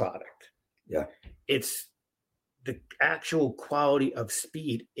byproduct. It's the actual quality of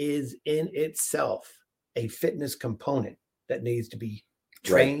speed is in itself a fitness component that needs to be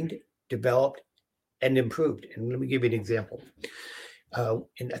trained, developed, and improved. And let me give you an example.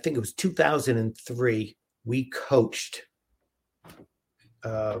 And I think it was 2003, we coached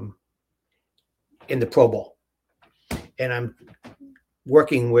in the Pro Bowl. And I'm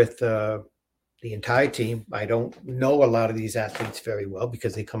working with the entire team. I don't know a lot of these athletes very well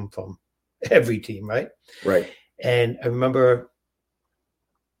because they come from every team, right? And I remember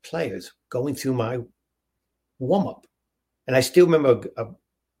players going through my warm-up. And I still remember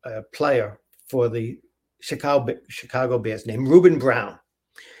a player for the Chicago Bears named Reuben Brown.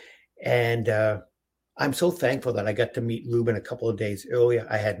 And I'm so thankful that I got to meet Reuben a couple of days earlier.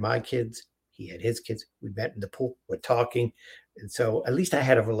 I had my kids. He had his kids. We met in the pool. We're talking. And so at least I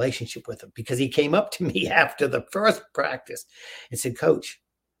had a relationship with him because he came up to me after the first practice and said, "Coach,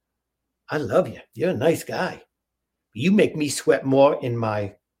 I love you. You're a nice guy. You make me sweat more in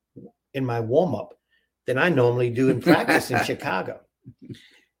my warm-up than I normally do in practice in Chicago."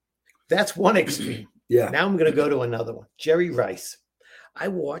 That's one extreme. Now I'm going to go to another one. Jerry Rice. I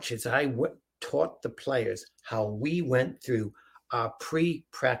watched as I taught the players how we went through our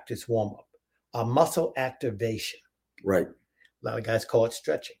pre-practice warm-up, our muscle activation. A lot of guys call it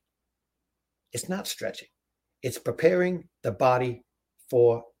stretching. It's not stretching. It's preparing the body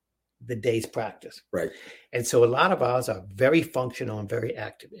for the day's practice. And so a lot of ours are very functional and very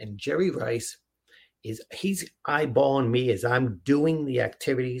active. And Jerry Rice he's eyeballing me as I'm doing the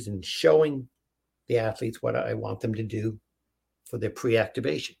activities and showing the athletes what I want them to do for their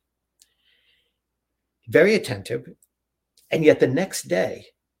pre-activation. Very attentive. And yet the next day,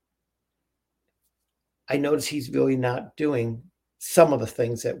 I noticed he's really not doing some of the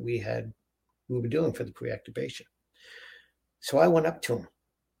things that we were doing for the pre-activation. So I went up to him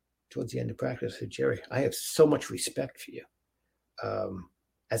towards the end of practice and said, "Jerry, I have so much respect for you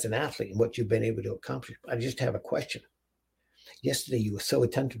as an athlete and what you've been able to accomplish. I just have a question. yesterday you were so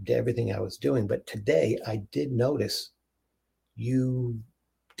attentive to everything I was doing, but today I did notice you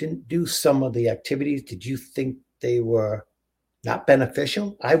didn't do some of the activities. Did you think they were not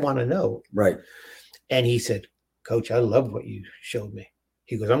beneficial? I want to know. Right. And he said, Coach, I love what you showed me.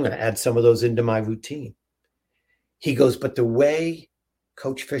 He goes, I'm going to add some of those into my routine. He goes, but the way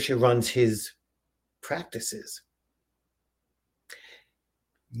Coach Fisher runs his practices,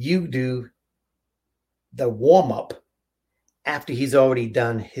 you do the warm-up after he's already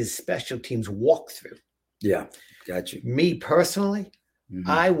done his special teams walkthrough. Yeah, got you. Me personally,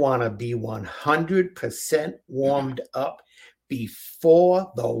 I want to be 100% warmed up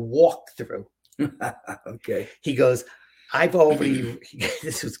before the walkthrough. Okay. He goes, I've already,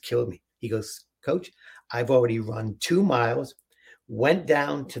 this was killing me. He goes, Coach, I've already run 2 miles, went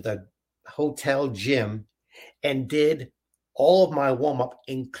down to the hotel gym and did all of my warm-up,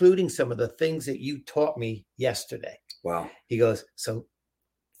 including some of the things that you taught me yesterday. Wow. He goes, so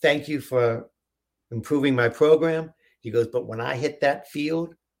thank you for improving my program. He goes, but when I hit that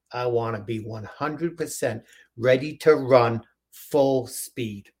field, I want to be 100% ready to run full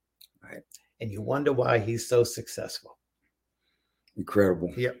speed. Right. And you wonder why he's so successful.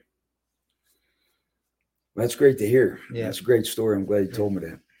 Incredible. Yep. That's great to hear. Yeah. That's a great story. I'm glad you told me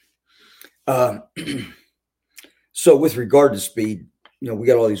that. So with regard to speed, we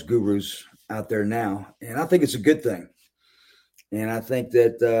got all these gurus out there now, and I think it's a good thing. And I think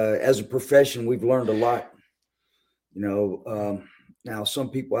that as a profession, we've learned a lot. Now some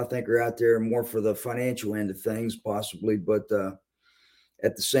people I think are out there more for the financial end of things, possibly, but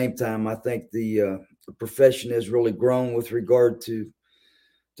at the same time, I think the profession has really grown with regard to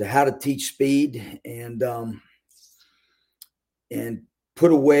how to teach speed and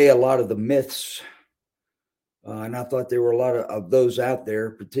put away a lot of the myths. And I thought there were a lot of those out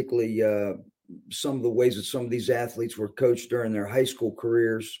there, particularly some of the ways that some of these athletes were coached during their high school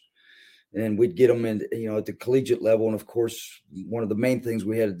careers. And we'd get them in, at the collegiate level. And of course, one of the main things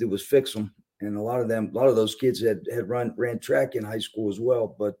we had to do was fix them. And a lot of those kids had ran track in high school as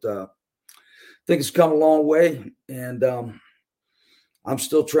well. But I think it's come a long way. And I'm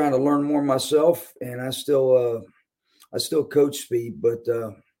still trying to learn more myself. And I still coach speed. But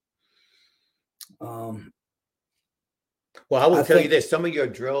well, I will tell you this, some of your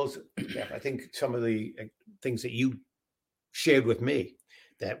drills, I think some of the things that you shared with me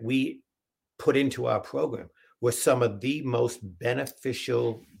that we put into our program were some of the most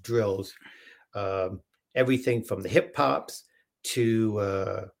beneficial drills. Everything from the hip pops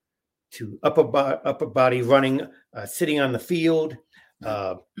to upper body running, sitting on the field,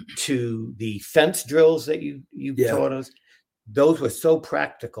 to the fence drills that you taught us. Those were so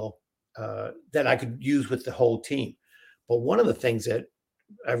practical that I could use with the whole team. But one of the things that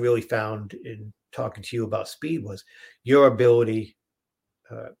I really found in talking to you about speed was your ability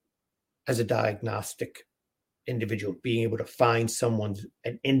as a diagnostic individual, being able to find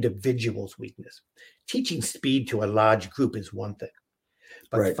an individual's weakness. Teaching speed to a large group is one thing,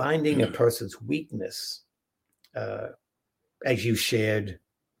 but right. Finding a person's weakness, as you shared,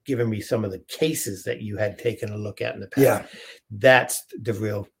 giving me some of the cases that you had taken a look at in the past, that's the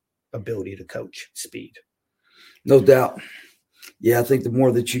real ability to coach speed. No doubt. Yeah, I think the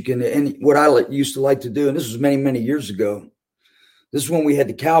more that you can, and what I used to like to do, and this was many, many years ago, this is when we had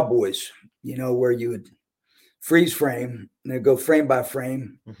the Cowboys, where you would freeze frame and they'd go frame by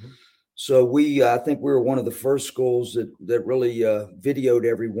frame. Mm-hmm. So I think we were one of the first schools that really videoed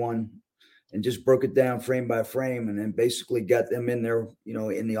everyone and just broke it down frame by frame, and then basically got them in there,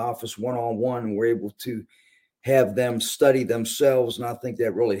 in the office one-on-one, and we're able to have them study themselves. And I think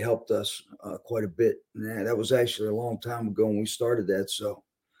that really helped us quite a bit. And that was actually a long time ago when we started that. So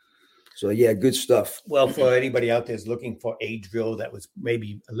yeah, good stuff. Well, for anybody out there is looking for a drill that was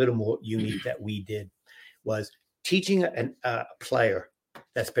maybe a little more unique that we did, was teaching a player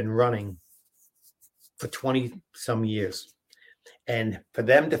that's been running for 20 some years, and for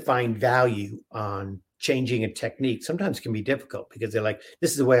them to find value on changing a technique sometimes can be difficult, because they're like,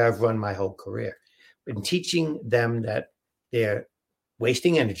 this is the way I've run my whole career. And teaching them that they're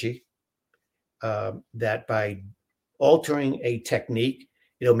wasting energy, that by altering a technique,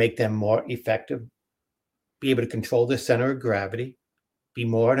 it'll make them more effective, be able to control the center of gravity, be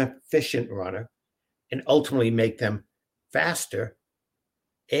more an efficient runner, and ultimately make them faster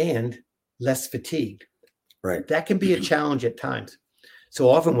and less fatigued. Right. That can be a challenge at times. So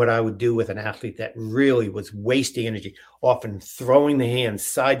often what I would do with an athlete that really was wasting energy, often throwing the hands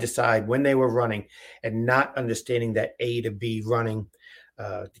side to side when they were running and not understanding that A to B running,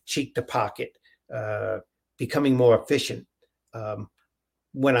 cheek to pocket, becoming more efficient.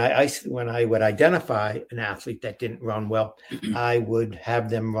 when I would identify an athlete that didn't run well, I would have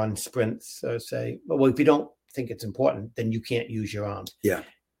them run sprints. Say, well, if you don't think it's important, then you can't use your arms. Yeah.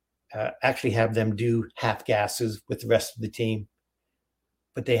 Actually have them do half gasses with the rest of the team,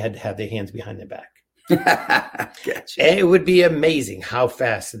 but they had to have their hands behind their back. Gotcha. And it would be amazing how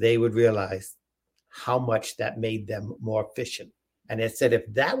fast they would realize how much that made them more efficient. And it said, if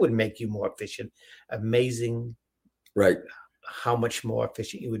that would make you more efficient, amazing, right? How much more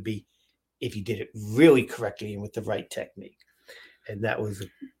efficient you would be if you did it really correctly and with the right technique. And that was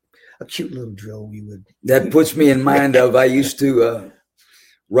a cute little drill we would. That puts me in mind of, I used to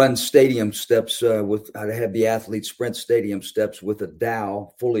run stadium steps I'd have the athletes sprint stadium steps with a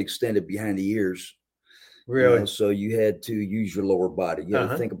dowel fully extended behind the ears. Really? So you had to use your lower body. You had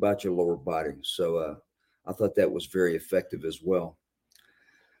to think about your lower body. So I thought that was very effective as well.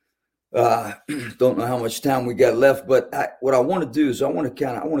 Don't know how much time we got left, but what I want to do is I want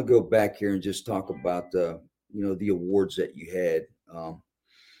to go back here and just talk about the awards that you had,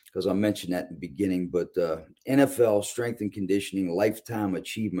 because I mentioned that in the beginning. But NFL Strength and Conditioning Lifetime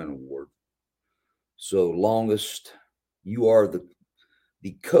Achievement Award. So longest, you are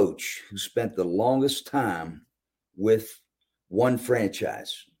the coach who spent the longest time with one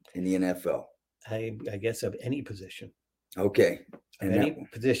franchise in the NFL. I guess of any position. Okay. And any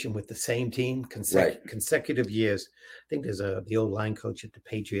position with the same team, consecutive years. I think there's the old line coach at the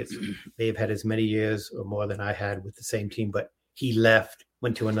Patriots. They have had as many years or more than I had with the same team, but he left,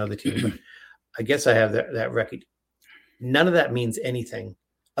 went to another team. But I guess I have that record. None of that means anything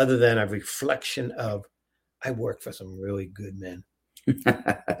other than a reflection of, I work for some really good men.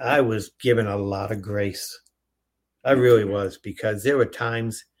 I was given a lot of grace. I really was, because there were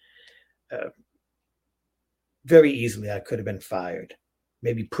times very easily I could have been fired,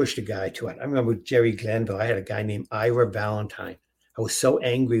 maybe pushed a guy to it. I remember with Jerry Glanville, I had a guy named Ira Valentine. I was so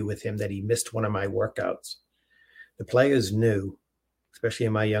angry with him that he missed one of my workouts. The players knew, especially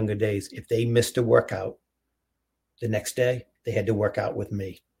in my younger days, if they missed a workout the next day, they had to work out with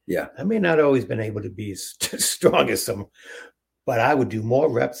me. Yeah. I may not always been able to be as strong as some, but I would do more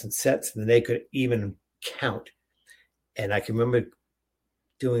reps and sets than they could even count. And I can remember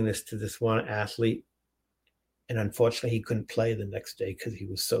doing this to this one athlete. And unfortunately, he couldn't play the next day because he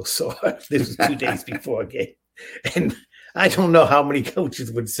was so sore. This was 2 days before a game. And I don't know how many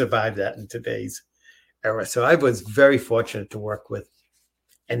coaches would survive that in today's era. So I was very fortunate to work with.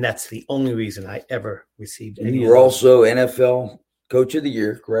 And that's the only reason I ever received any. You were also NFL Coach of the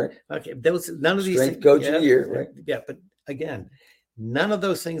Year, correct? Okay. None of these Strength things, Coach of the Year, right? Yeah. But again, none of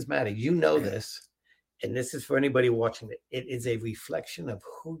those things matter. You know this. And this is for anybody watching it. It is a reflection of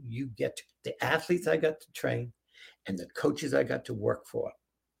who you get, the athletes I got to train and the coaches I got to work for.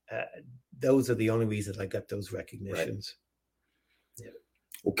 Those are the only reasons I got those recognitions. Right. Yeah.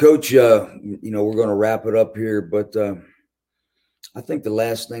 Well, Coach, we're going to wrap it up here, but I think the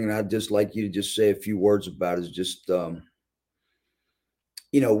last thing that I'd just like you to just say a few words about is just,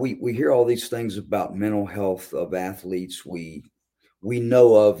 we hear all these things about mental health of athletes. We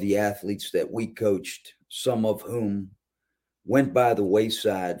know of the athletes that we coached, some of whom went by the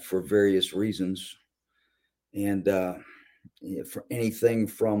wayside for various reasons. And for anything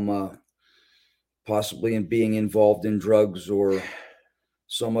from possibly in being involved in drugs or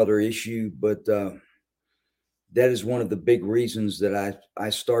some other issue. But that is one of the big reasons that I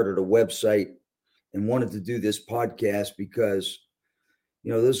started a website and wanted to do this podcast, because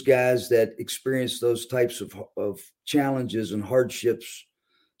those guys that experience those types of challenges and hardships,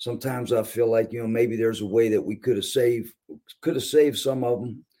 sometimes I feel like, maybe there's a way that we could have saved some of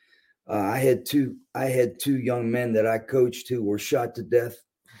them. I had two young men that I coached who were shot to death.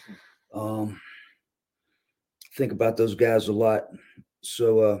 Think about those guys a lot.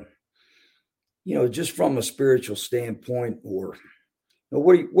 So, just from a spiritual standpoint, or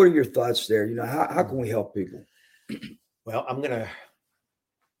what are your thoughts there? How can we help people? Well,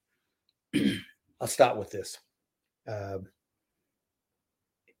 I'll start with this.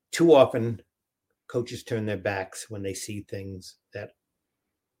 Too often, coaches turn their backs when they see things that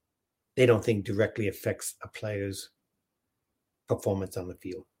they don't think directly affects a player's performance on the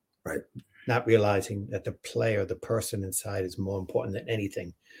field. Right. Not realizing that the player, the person inside, is more important than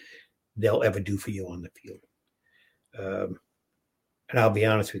anything they'll ever do for you on the field. And I'll be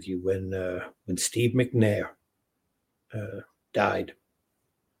honest with you, when Steve McNair died,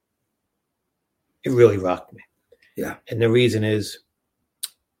 it really rocked me. Yeah. And the reason is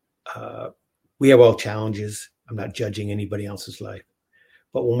we have all challenges. I'm not judging anybody else's life.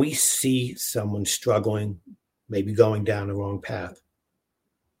 But when we see someone struggling, maybe going down the wrong path,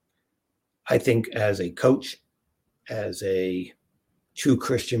 I think as a coach, as a true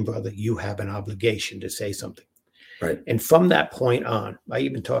Christian brother, you have an obligation to say something. Right. And from that point on, I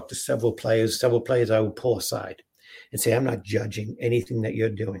even talked to several players I would pull aside and say, I'm not judging anything that you're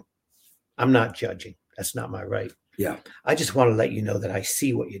doing. I'm not judging. That's not my right. Yeah. I just want to let you know that I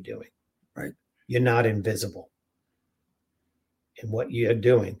see what you're doing. Right. You're not invisible. And what you're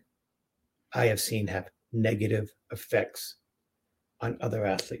doing, I have seen have negative effects on other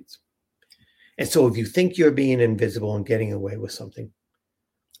athletes. And so if you think you're being invisible and getting away with something,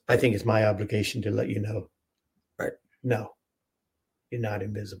 I think it's my obligation to let you know, right? No, you're not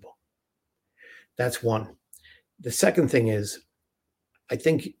invisible. That's one. The second thing is, I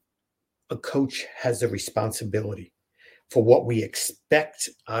think a coach has a responsibility for what we expect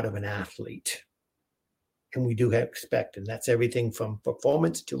out of an athlete. And we do have expect, and that's everything from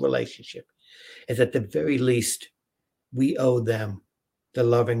performance to relationship, is at the very least, we owe them the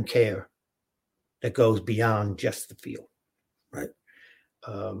love and care that goes beyond just the field. Right.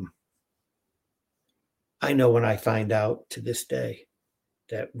 I know when I find out to this day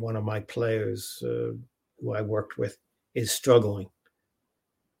that one of my players who I worked with is struggling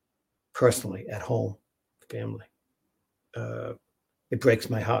personally at home, family, it breaks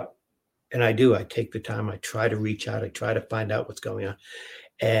my heart. And I do. I take the time. I try to reach out. I try to find out what's going on.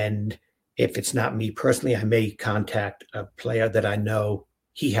 And if it's not me personally, I may contact a player that I know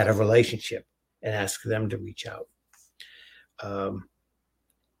he had a relationship and ask them to reach out.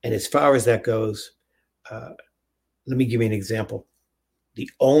 And as far as that goes, let me give you an example. The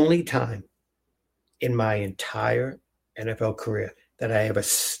only time in my entire NFL career that I ever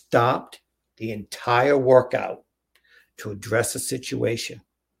stopped the entire workout to address a situation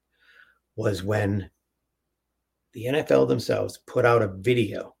was when the NFL themselves put out a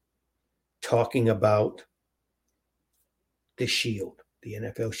video talking about the shield, the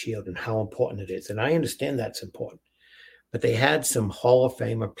NFL shield, and how important it is. And I understand that's important. But they had some Hall of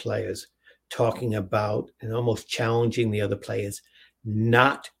Famer players talking about and almost challenging the other players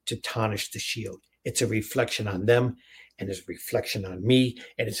not to tarnish the shield. It's a reflection on them, and it's a reflection on me,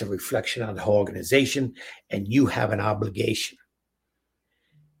 and it's a reflection on the whole organization, and you have an obligation.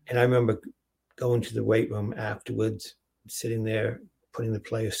 And I remember going to the weight room afterwards, sitting there, putting the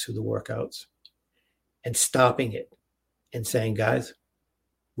players through the workouts and stopping it and saying, guys,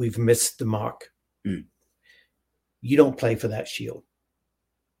 we've missed the mark. You don't play for that shield.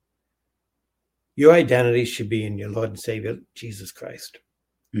 Your identity should be in your Lord and Savior, Jesus Christ.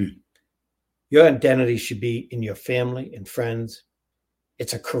 Your identity should be in your family and friends.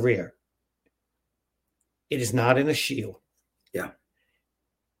 It's a career. It is not in a shield. Yeah.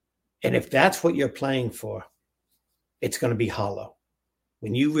 And if that's what you're playing for, it's going to be hollow.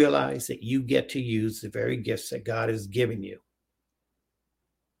 When you realize that you get to use the very gifts that God has given you,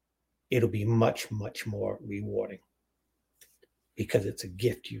 it'll be much, much more rewarding because it's a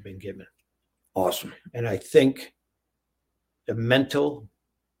gift you've been given. Awesome. And I think the mental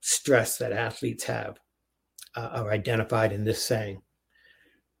stress that athletes have are identified in this saying.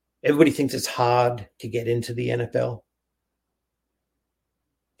 Everybody thinks it's hard to get into the NFL.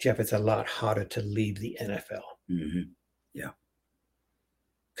 Jeff, it's a lot harder to leave the NFL. Mm-hmm. Yeah.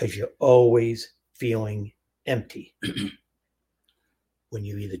 Because you're always feeling empty when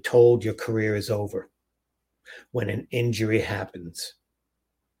you're either told your career is over, when an injury happens,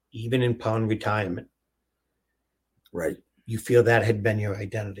 even upon retirement. Right. You feel that had been your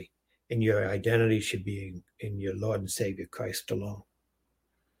identity, and your identity should be in your Lord and Savior, Christ alone.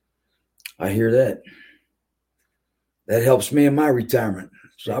 I hear that. That helps me in my retirement.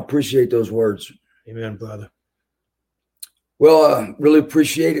 So I appreciate those words. Amen, brother. Well, really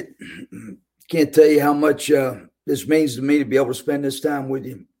appreciate it. Can't tell you how much this means to me to be able to spend this time with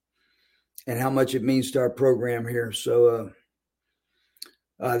you and how much it means to our program here. So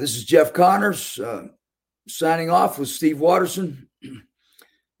this is Jeff Connors signing off with Steve Watterson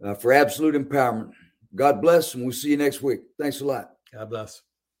for Absolute Empowerment. God bless, and we'll see you next week. Thanks a lot. God bless.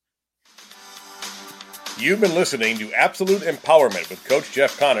 You've been listening to Absolute Empowerment with Coach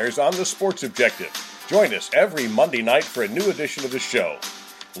Jeff Connors on The Sports Objective. Join us every Monday night for a new edition of the show.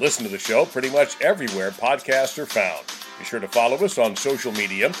 Listen to the show pretty much everywhere podcasts are found. Be sure to follow us on social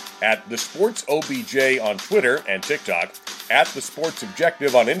media at The Sports OBJ on Twitter and TikTok, at The Sports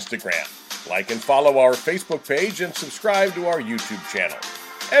Objective on Instagram. Like and follow our Facebook page and subscribe to our YouTube channel.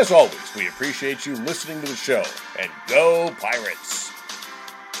 As always, we appreciate you listening to the show. And go Pirates!